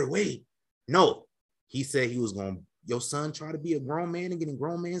be a better way. No, he said he was going to, your son tried to be a grown man and get in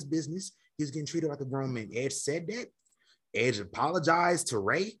grown man's business. He was getting treated like a grown man. Edge said that. Edge apologized to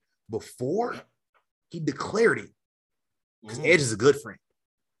Ray before he declared it. Because Edge is a good friend.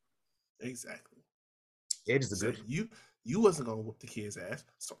 Exactly. Edge is a good friend. You wasn't going to whoop the kid's ass,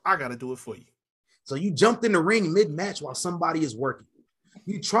 so I got to do it for you. So you jumped in the ring mid-match while somebody is working.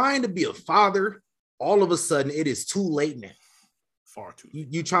 You trying to be a father, all of a sudden it is too late now. Far too late.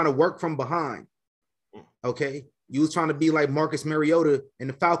 You trying to work from behind. Okay? You was trying to be like Marcus Mariota and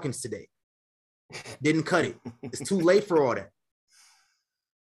the Falcons today. Didn't cut it. It's too late for all that.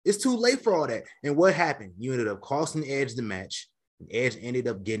 It's too late for all that. And what happened? You ended up costing Edge the match, and Edge ended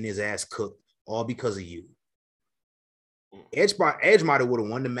up getting his ass cooked, all because of you. Edge might have would have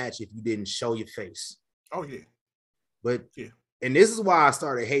won the match if you didn't show your face. Oh yeah. But yeah. And this is why I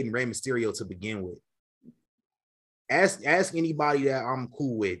started hating Rey Mysterio to begin with. Ask anybody that I'm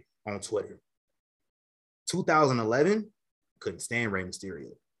cool with on Twitter. 2011, couldn't stand Rey Mysterio.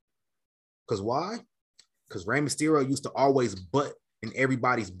 Because why? Because Rey Mysterio used to always butt in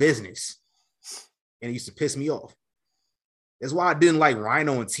everybody's business. And it used to piss me off. That's why I didn't like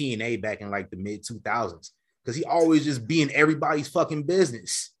Rhino and TNA back in like the mid 2000s. Because he always just be in everybody's fucking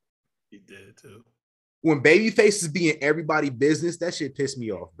business. He did too. When babyface is being everybody's business, that shit pissed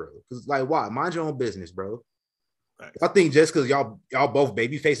me off, bro. Because like, why? Mind your own business, bro. Right. I think just because y'all both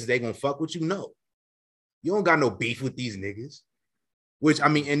babyfaces, they gonna fuck with you. No. You don't got no beef with these niggas. Which, I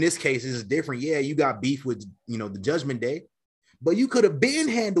mean, in this case, is different. Yeah, you got beef with, the Judgment Day. But you could have been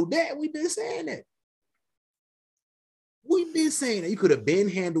handled that. We've been saying that. You could have been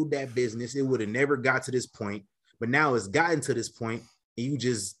handled that business. It would have never got to this point. But now it's gotten to this point, and you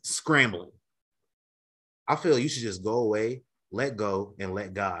just scrambling. I feel you should just go away, let go, and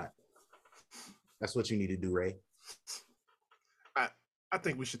let God. That's what you need to do, Ray. I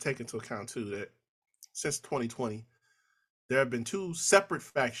think we should take into account, too, that since 2020, there have been two separate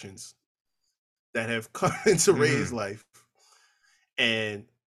factions that have come into Ray's life and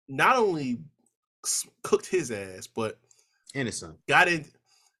not only cooked his ass, but innocent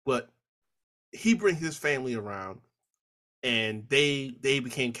but he brings his family around and they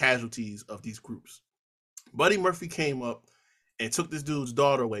became casualties of these groups. Buddy Murphy came up and took this dude's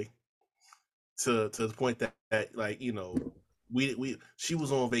daughter away to the point that like, she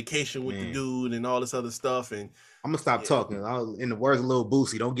was on vacation with the dude and all this other stuff. And I'm gonna stop talking. In the words of Lil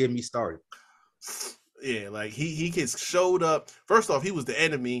Boosie, don't get me started. Yeah, like he gets showed up. First off, he was the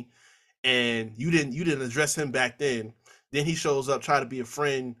enemy, and you didn't address him back then. Then he shows up, try to be a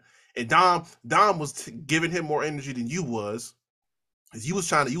friend, and Dom was giving him more energy than you was, because you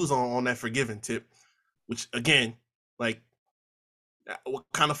was on that forgiving tip, which again, like, what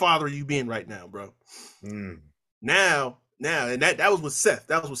kind of father are you being right now, bro? Now, and that was with Seth.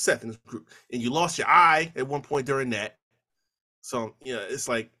 That was with Seth in this group. And you lost your eye at one point during that. So, it's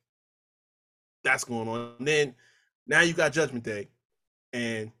like, that's going on. And then, now you got Judgment Day.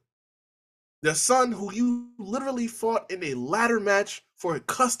 And the son who you literally fought in a ladder match for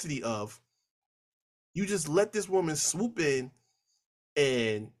custody of, you just let this woman swoop in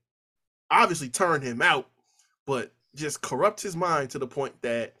and obviously turn him out, but just corrupt his mind to the point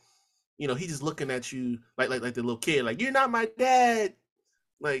that, he just looking at you like the little kid, like, you're not my dad.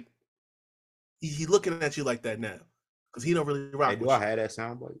 Like, he looking at you like that now because he don't really rock. Hey, do I have that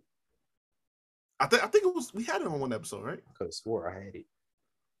soundbite? I think it was, we had it on one episode, right? I could have swore I had it.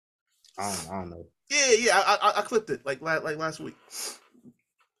 I don't know. Yeah. I clipped it like last week.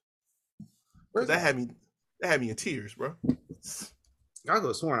 That had me in tears, bro. I could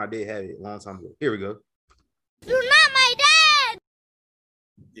have sworn I did have it a long time ago. Here we go. You're not my dad.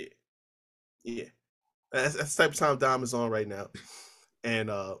 Yeah. That's the type of time Dom is on right now. And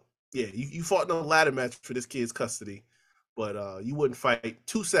you fought in a ladder match for this kid's custody, but you wouldn't fight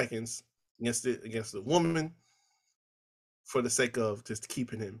 2 seconds against the woman for the sake of just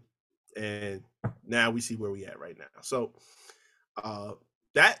keeping him. And now we see where we at right now. So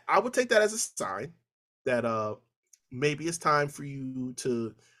that I would take that as a sign that maybe it's time for you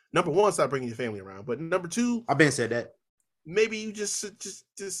to, number one, stop bringing your family around. But number two, I've been said that. Maybe you just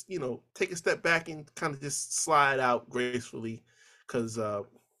take a step back and kind of just slide out gracefully, because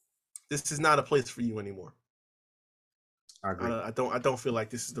this is not a place for you anymore. I agree. I don't feel like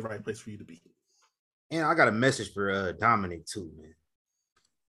this is the right place for you to be. And I got a message for Dominic too, man.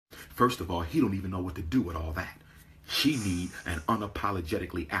 First of all, he don't even know what to do with all that. She need an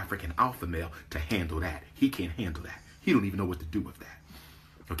unapologetically African alpha male to handle that. He can't handle that. He don't even know what to do with that.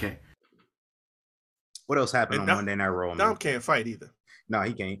 Okay? What else happened on Monday Night Raw? Dom can't fight either. No,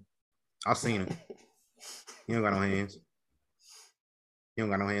 he can't. I've seen him. He don't got no hands. He don't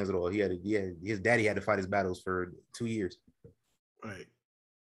got no hands at all. His daddy had to fight his battles for 2 years. Right.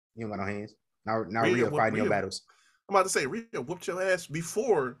 He don't got no hands. Now Rhea fighting your battles. I'm about to say, Rhea whooped your ass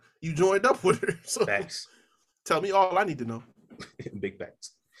before you joined up with her. So facts. Tell me all I need to know. Big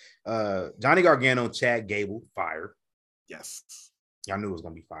facts. Johnny Gargano, Chad Gable, fire. Yes. Y'all knew it was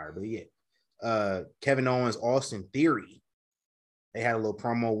gonna be fire, but yeah. Kevin Owens, Austin Theory. They had a little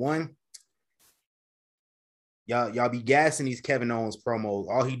promo one. Y'all be gassing these Kevin Owens promos.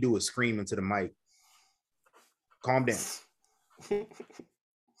 All he do is scream into the mic. Calm down.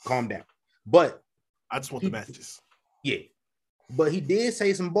 Calm down. But I just want the matches. Yeah. But he did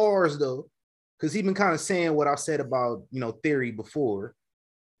say some bars though, because he been kind of saying what I said about, Theory before.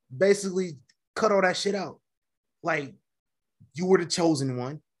 Basically, cut all that shit out. Like, You were the chosen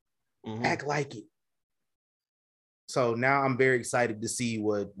one. Mm-hmm. Act like it. So now I'm very excited to see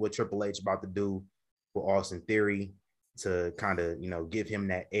what Triple H about to do with Austin Theory to kind of, give him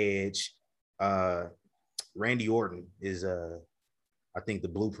that edge. Randy Orton is I think the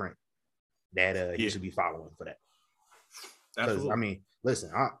blueprint that he should be following for that. Because I mean,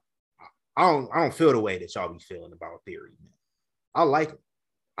 listen, I don't feel the way that y'all be feeling about Theory, man. I like him.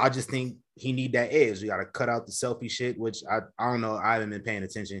 I just think he need that edge. You got to cut out the selfie shit, which I don't know. I haven't been paying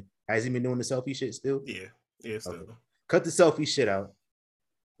attention. Has he been doing the selfie shit still? Yeah, still. Okay. Cut the selfie shit out.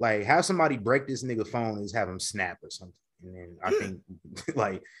 Like, have somebody break this nigga phone and just have him snap or something. And then I think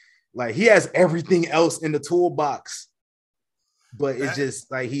like he has everything else in the toolbox, but it's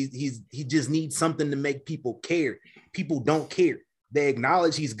just like he just needs something to make people care. People don't care. They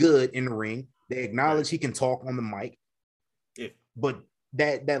acknowledge he's good in the ring. They acknowledge he can talk on the mic. Yeah. But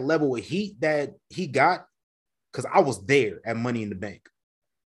that level of heat that he got, because I was there at Money in the Bank.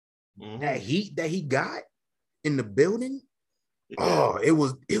 Mm-hmm. That heat that he got in the building, oh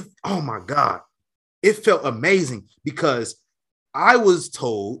my God. It felt amazing because I was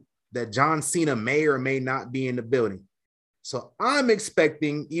told that John Cena may or may not be in the building. So I'm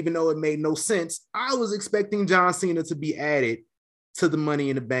expecting, even though it made no sense, I was expecting John Cena to be added to the Money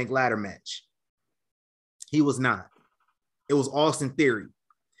in the Bank ladder match. He was not. It was Austin Theory.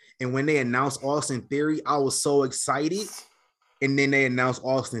 And when they announced Austin Theory, I was so excited. And then they announced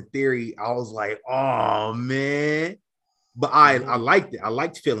Austin Theory. I was like, oh, man. But I liked it. I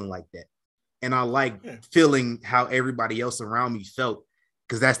liked feeling like that. And I liked feeling how everybody else around me felt,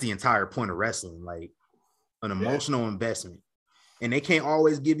 because that's the entire point of wrestling, like an emotional investment. And they can't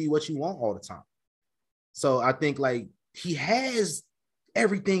always give you what you want all the time. So I think like he has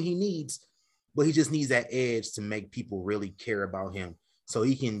everything he needs, but he just needs that edge to make people really care about him so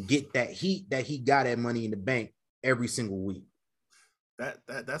he can get that heat that he got at Money in the Bank every single week.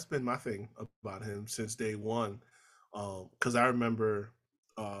 That's been my thing about him since day one. Because I remember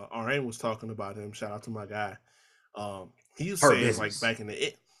RN was talking about him. Shout out to my guy. He was saying like back in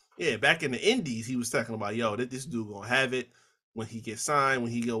the Indies, he was talking about, yo, this dude gonna have it when he gets signed,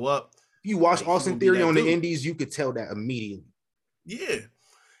 when he go up. If you watch Austin Theory on the Indies, you could tell that immediately. Yeah.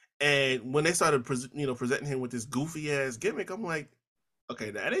 And when they started presenting him with this goofy ass gimmick, I'm like, okay,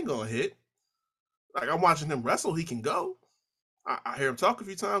 that ain't gonna hit. Like, I'm watching him wrestle, he can go. I hear him talk a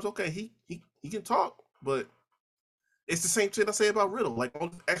few times. Okay, he can talk, but it's the same shit I say about Riddle. Like all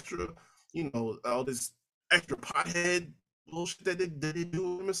this extra, all this extra pothead bullshit that they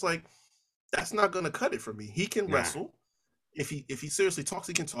do. It's like, that's not gonna cut it for me. He can wrestle. If he seriously talks,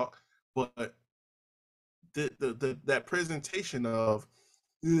 he can talk. But that presentation of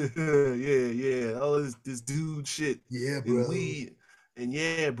all this dude shit, bro,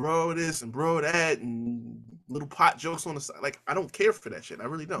 and bro this and bro that and little pot jokes on the side. Like, I don't care for that shit. I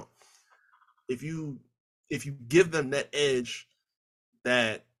really don't. If you give them that edge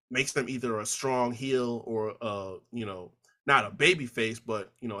that makes them either a strong heel or not a baby face,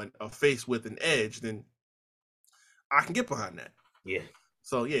 but a face with an edge, then I can get behind that. Yeah.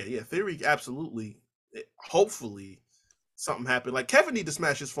 So Theory absolutely. Hopefully something happened. Like, Kevin need to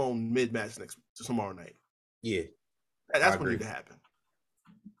smash his phone mid-match tomorrow night. Yeah. That's what need to happen.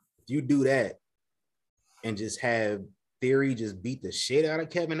 If you do that and just have Theory just beat the shit out of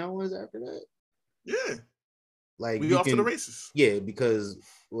Kevin Owens after that. Yeah. Like, we off to the races. Yeah, because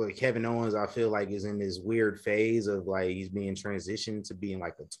Kevin Owens, I feel like, is in this weird phase of like he's being transitioned to being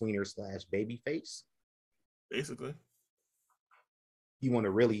like a tweener / baby face. Basically. You want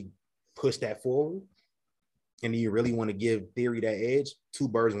to really push that forward? And you really want to give Theory that edge? 2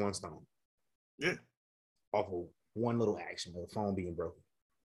 birds, 1 stone. Yeah. Off of one little action of the phone being broken.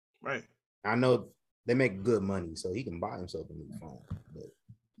 Right. I know they make good money, so he can buy himself a new phone.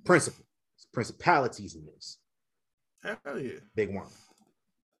 But principalities in this. Hell yeah. Big one.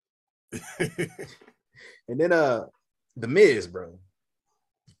 And then The Miz, bro.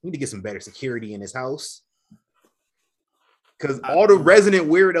 We need to get some better security in his house. Because all the resident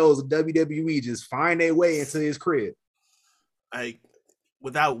weirdos of WWE just find their way into his crib. Like,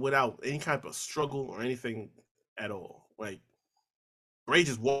 without any type of struggle or anything at all. Like, Bray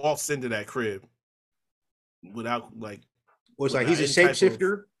just walks into that crib without, like... Which, like, he's a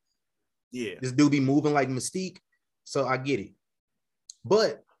shapeshifter. Yeah. This dude be moving like Mystique. So I get it.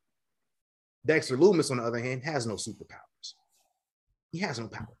 But Dexter Lumis, on the other hand, has no superpowers. He has no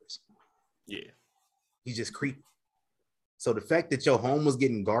powers. Yeah. He's just creepy. So the fact that your home was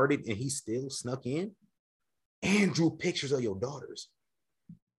getting guarded and he still snuck in and drew pictures of your daughters.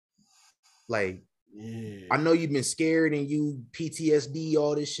 Like, I know you've been scared and you PTSD,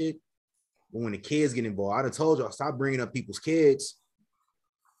 all this shit, But when the kids get involved, I done told y'all, stop bringing up people's kids.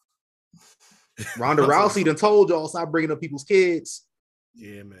 Ronda Rousey done told y'all, stop bringing up people's kids.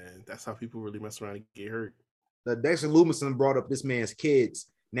 Yeah, man. That's how people really mess around and get hurt. The Dexter Lumisson brought up this man's kids.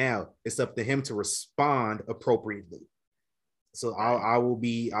 Now it's up to him to respond appropriately. So I will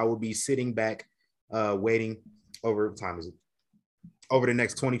be sitting back, waiting over time is it over the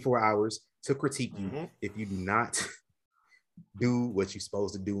next 24 hours to critique you if you do not do what you're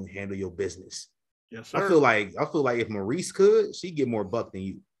supposed to do and handle your business. Yes, sir. I feel like if Maurice could, she'd get more buck than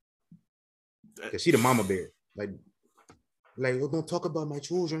you. Because she the mama bear. Like, don't talk about my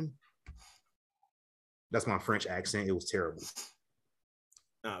children. That's my French accent. It was terrible.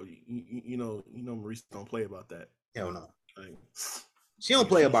 No, you know, Maurice don't play about that. Hell no. Like, she don't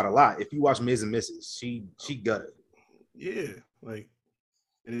play about a lot. If you watch Ms. and Mrs., she got it. Yeah, like,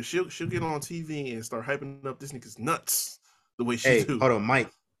 and if she'll get on TV and start hyping up this nigga's nuts the way she do. Hold on, Mike.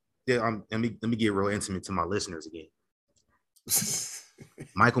 Yeah, let me get real intimate to my listeners again.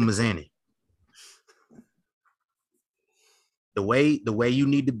 Michael Mazzani. The way you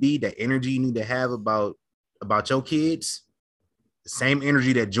need to be, that energy you need to have about your kids, the same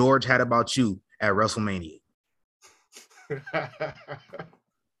energy that George had about you at WrestleMania.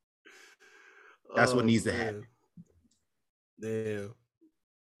 That's what needs to happen. Yeah.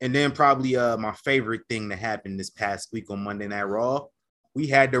 And then probably my favorite thing that happened this past week on Monday Night Raw, we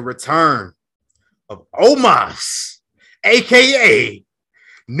had the return of Omos, aka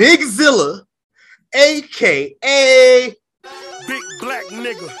Nigzilla, aka Big black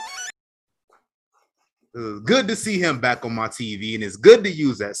nigga. Good to see him back on my TV, and it's good to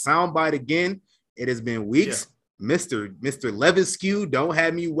use that soundbite again. It has been weeks. Yeah. Mr. Levisque, don't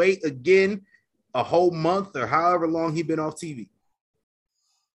have me wait again a whole month or however long he been off TV.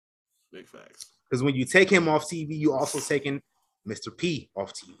 Big facts. Because when you take him off TV, you also taking Mr. P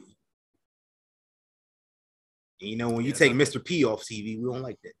off TV. And you know, when you take Mr. P off TV, we don't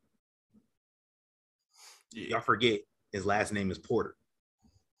like that. Yeah. Y'all forget his last name is Porter.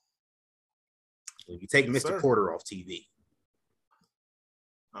 When you take Mr. Porter off TV.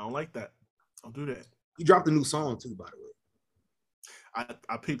 I don't like that. Don't do that. He dropped a new song too, by the way.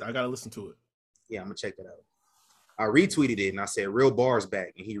 I peeped. I gotta listen to it. Yeah, I'm gonna check that out. I retweeted it and I said "Real Bars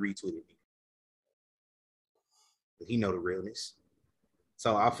back," and he retweeted me. He know the realness.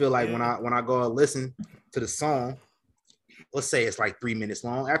 So I feel like when I go and listen to the song, let's say it's like 3 minutes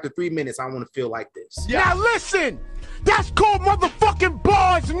long. After 3 minutes, I want to feel like this. Now listen, that's called motherfucking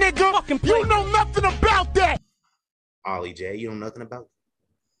bars, nigga. You know nothing about that. Ollie J, you know nothing about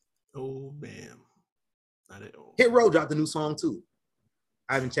it. Oh man, not at all. Hit Row dropped a new song too.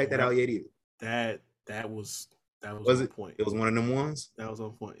 I haven't checked that out yet either. That was on point. It was one of them ones. That was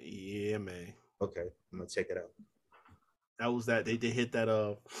on point. Yeah, man. Okay, I'm gonna check it out. That was that. They hit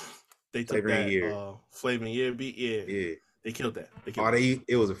that. They took Flavor in that Year. Flavor in Year beat. Yeah. They killed that.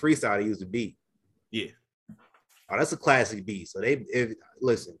 It was a freestyle. They used a beat. Yeah. Oh, that's a classic beat. So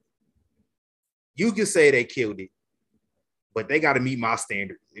listen. You can say they killed it, but they got to meet my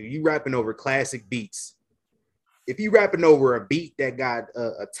standard. If you rapping over classic beats, if you rapping over a beat that got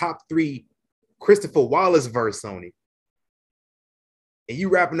a top 3 Christopher Wallace verse on it, and you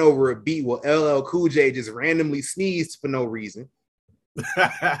rapping over a beat where LL Cool J just randomly sneezed for no reason.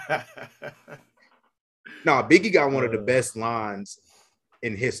 No, Biggie got one of the best lines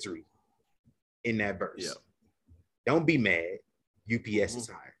in history in that verse. Yeah. Don't be mad. UPS is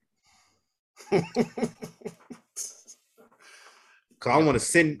hired. Cause I want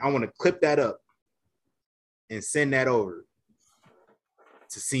to clip that up and send that over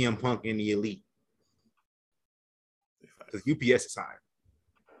to CM Punk in the Elite. Because UPS is hired.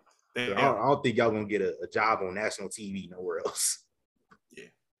 So I don't think y'all gonna get a job on national TV nowhere else. Yeah.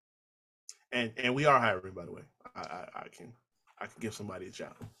 And we are hiring, by the way. I can give somebody a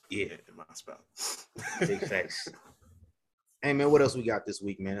job. Yeah. In my spell. Big facts. Hey man, what else we got this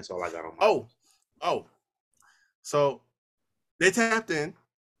week, man? That's all I got on my Oh. So they tapped in.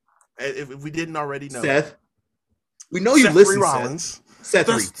 If we didn't already know. Seth. We know you listen, Rollins.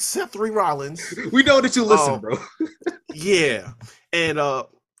 Seth Rollins. We know that you listen, bro. Yeah. And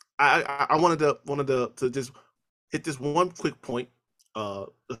I wanted to just hit this one quick point.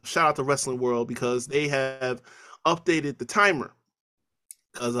 Shout out to Wrestling World because they have updated the timer.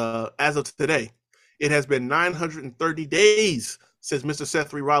 Because as of today, it has been 930 days since Mr.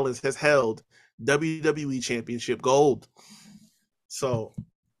 Seth Rollins has held WWE Championship Gold. So,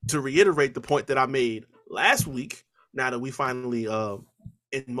 to reiterate the point that I made last week, now that we finally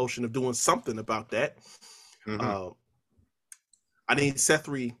in motion of doing something about that, I need Seth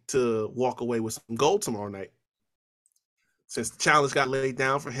to walk away with some gold tomorrow night since the challenge got laid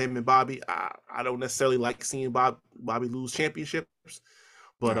down for him and Bobby, I don't necessarily like seeing Bobby lose championships.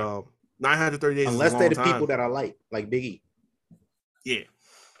 But 930 days unless is a they're long the time. people that I like Big E.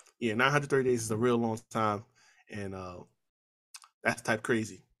 Yeah, 930 days is a real long time, and that's type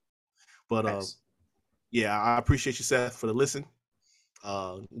crazy. But yeah, I appreciate you, Seth, for the listen.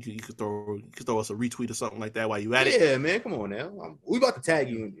 You could throw us a retweet or something like that while you at it. Yeah, man, come on now. We about to tag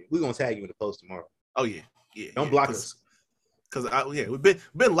you. We're gonna tag you in the post tomorrow. Oh yeah. Don't block us. Because we've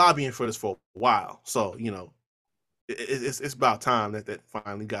been lobbying for this for a while, so it's about time that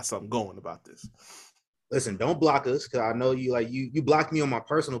finally got something going about this. Listen, don't block us, because I know you blocked me on my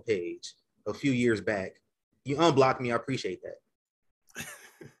personal page a few years back. You unblocked me. I appreciate that.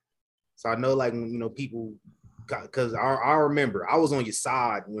 So I know, people, because I remember I was on your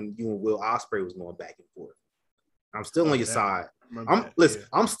side when you and Will Ospreay was going back and forth. I'm still on your side.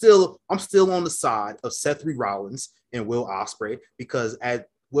 I'm still on the side of Seth Rollins and Will Ospreay, because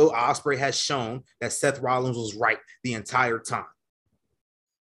Will Ospreay has shown that Seth Rollins was right the entire time.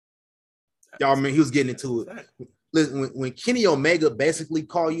 Y'all remember he was getting into it. Listen, when Kenny Omega basically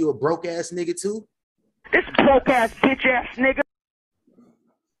called you a broke ass nigga too. This broke ass bitch ass nigga.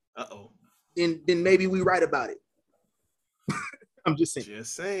 Then maybe we right about it. I'm just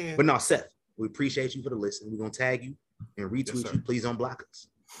saying. But no, Seth, we appreciate you for the listen. We're gonna tag you and retweet you. Please don't block us.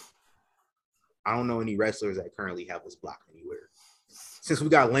 I don't know any wrestlers that currently have us blocked anywhere. Since we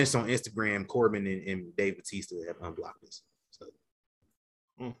got lynched on Instagram, Corbin and Dave Bautista have unblocked us. So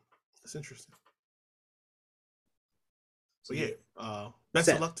that's interesting. So best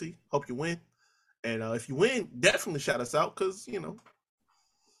of luck to you. Hope you win. And if you win, definitely shout us out, because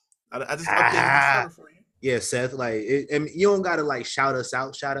I just updated the for you. Yeah, Seth. You don't gotta shout us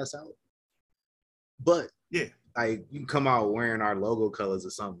out. But you can come out wearing our logo colors or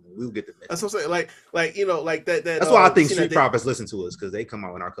something. We'll get the message. That's what I'm saying. Like that. That's why I think Street Profits listen to us, because they come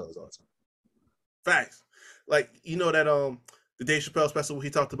out in our colors all the time. Facts. That the Dave Chappelle special where he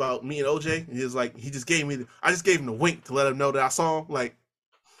talked about me and OJ, and he was like, I just gave him the wink to let him know that I saw him. Like,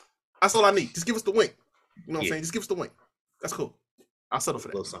 that's all I need. Just give us the wink. You know what I'm saying? Just give us the wink. That's cool. I'll settle for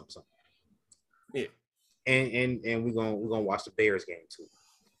that. A little something. Yeah. And we're gonna watch the Bears game too.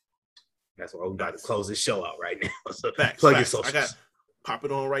 That's why we're about to close this show out right now. So plug your socials. Pop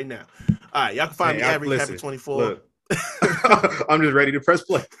it on right now. All right, y'all can find me at Recap24. I'm just ready to press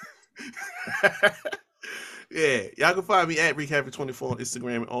play. Yeah, y'all can find me at Recap24 on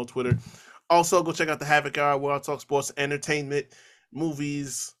Instagram and on Twitter. Also, go check out the Havoc Hour, where I talk sports, entertainment,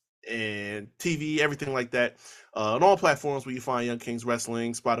 movies, and TV, everything like that. On all platforms where you find Young Kings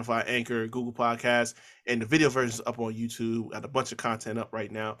Wrestling, Spotify, Anchor, Google Podcasts, and the video versions up on YouTube. Got a bunch of content up right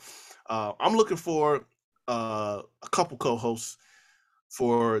now. I'm looking for a couple co-hosts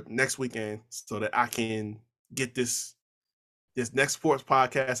for next weekend, so that I can get this next sports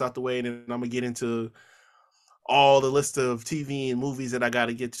podcast out the way, and then I'm gonna get into all the list of TV and movies that I got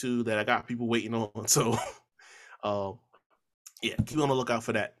to get to, that I got people waiting on. So, keep on the lookout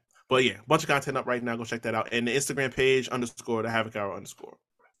for that. But a bunch of content up right now. Go check that out. And the Instagram page _ the Havoc Hour _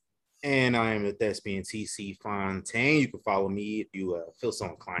 And I am the Thespian TC Fontaine. You can follow me if you feel so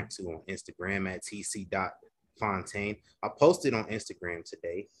inclined to on Instagram at tc.fontaine. I posted on Instagram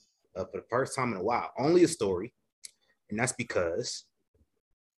today for the first time in a while, only a story. And that's because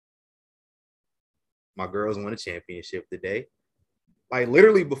my girls won a championship today,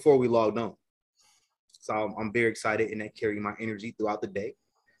 literally before we logged on. So I'm very excited, and that carried my energy throughout the day.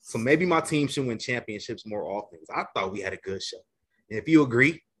 So maybe my team should win championships more often. I thought we had a good show. And if you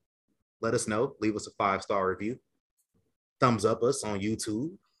agree, let us know. Leave us a 5-star review. Thumbs up us on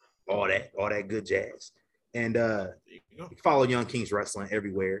YouTube. All that good jazz. And follow Young Kings Wrestling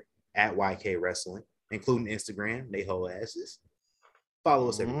everywhere at YK Wrestling, including Instagram. They whole asses. Follow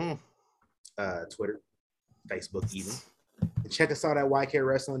us everywhere. Twitter, Facebook even. And check us out at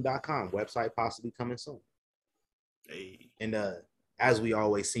YKWrestling.com. Website possibly coming soon. Hey. And as we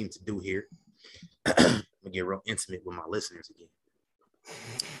always seem to do here, I'm going to get real intimate with my listeners again.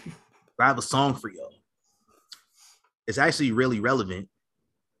 I have a song for y'all. It's actually really relevant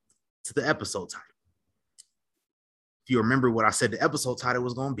to the episode title. If you remember what I said the episode title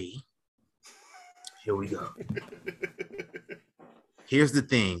was going to be, here we go. Here's the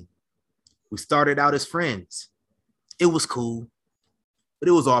thing. We started out as friends. It was cool, but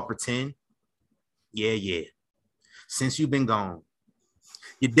it was all pretend. Yeah. Since you've been gone,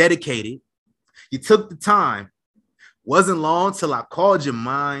 you're dedicated. You took the time. Wasn't long till I called you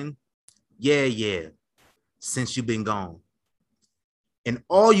mine. Yeah. Since you've been gone. And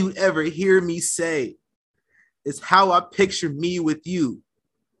all you ever hear me say is how I picture me with you.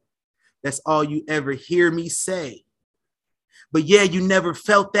 That's all you ever hear me say. But yeah, you never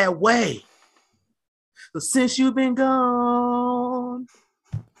felt that way. But since you've been gone,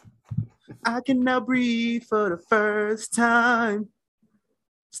 I can now breathe for the first time.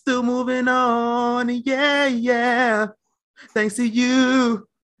 Still moving on, yeah. Thanks to you,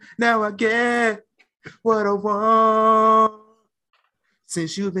 now I get what I want.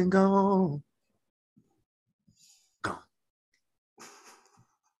 Since you've been gone,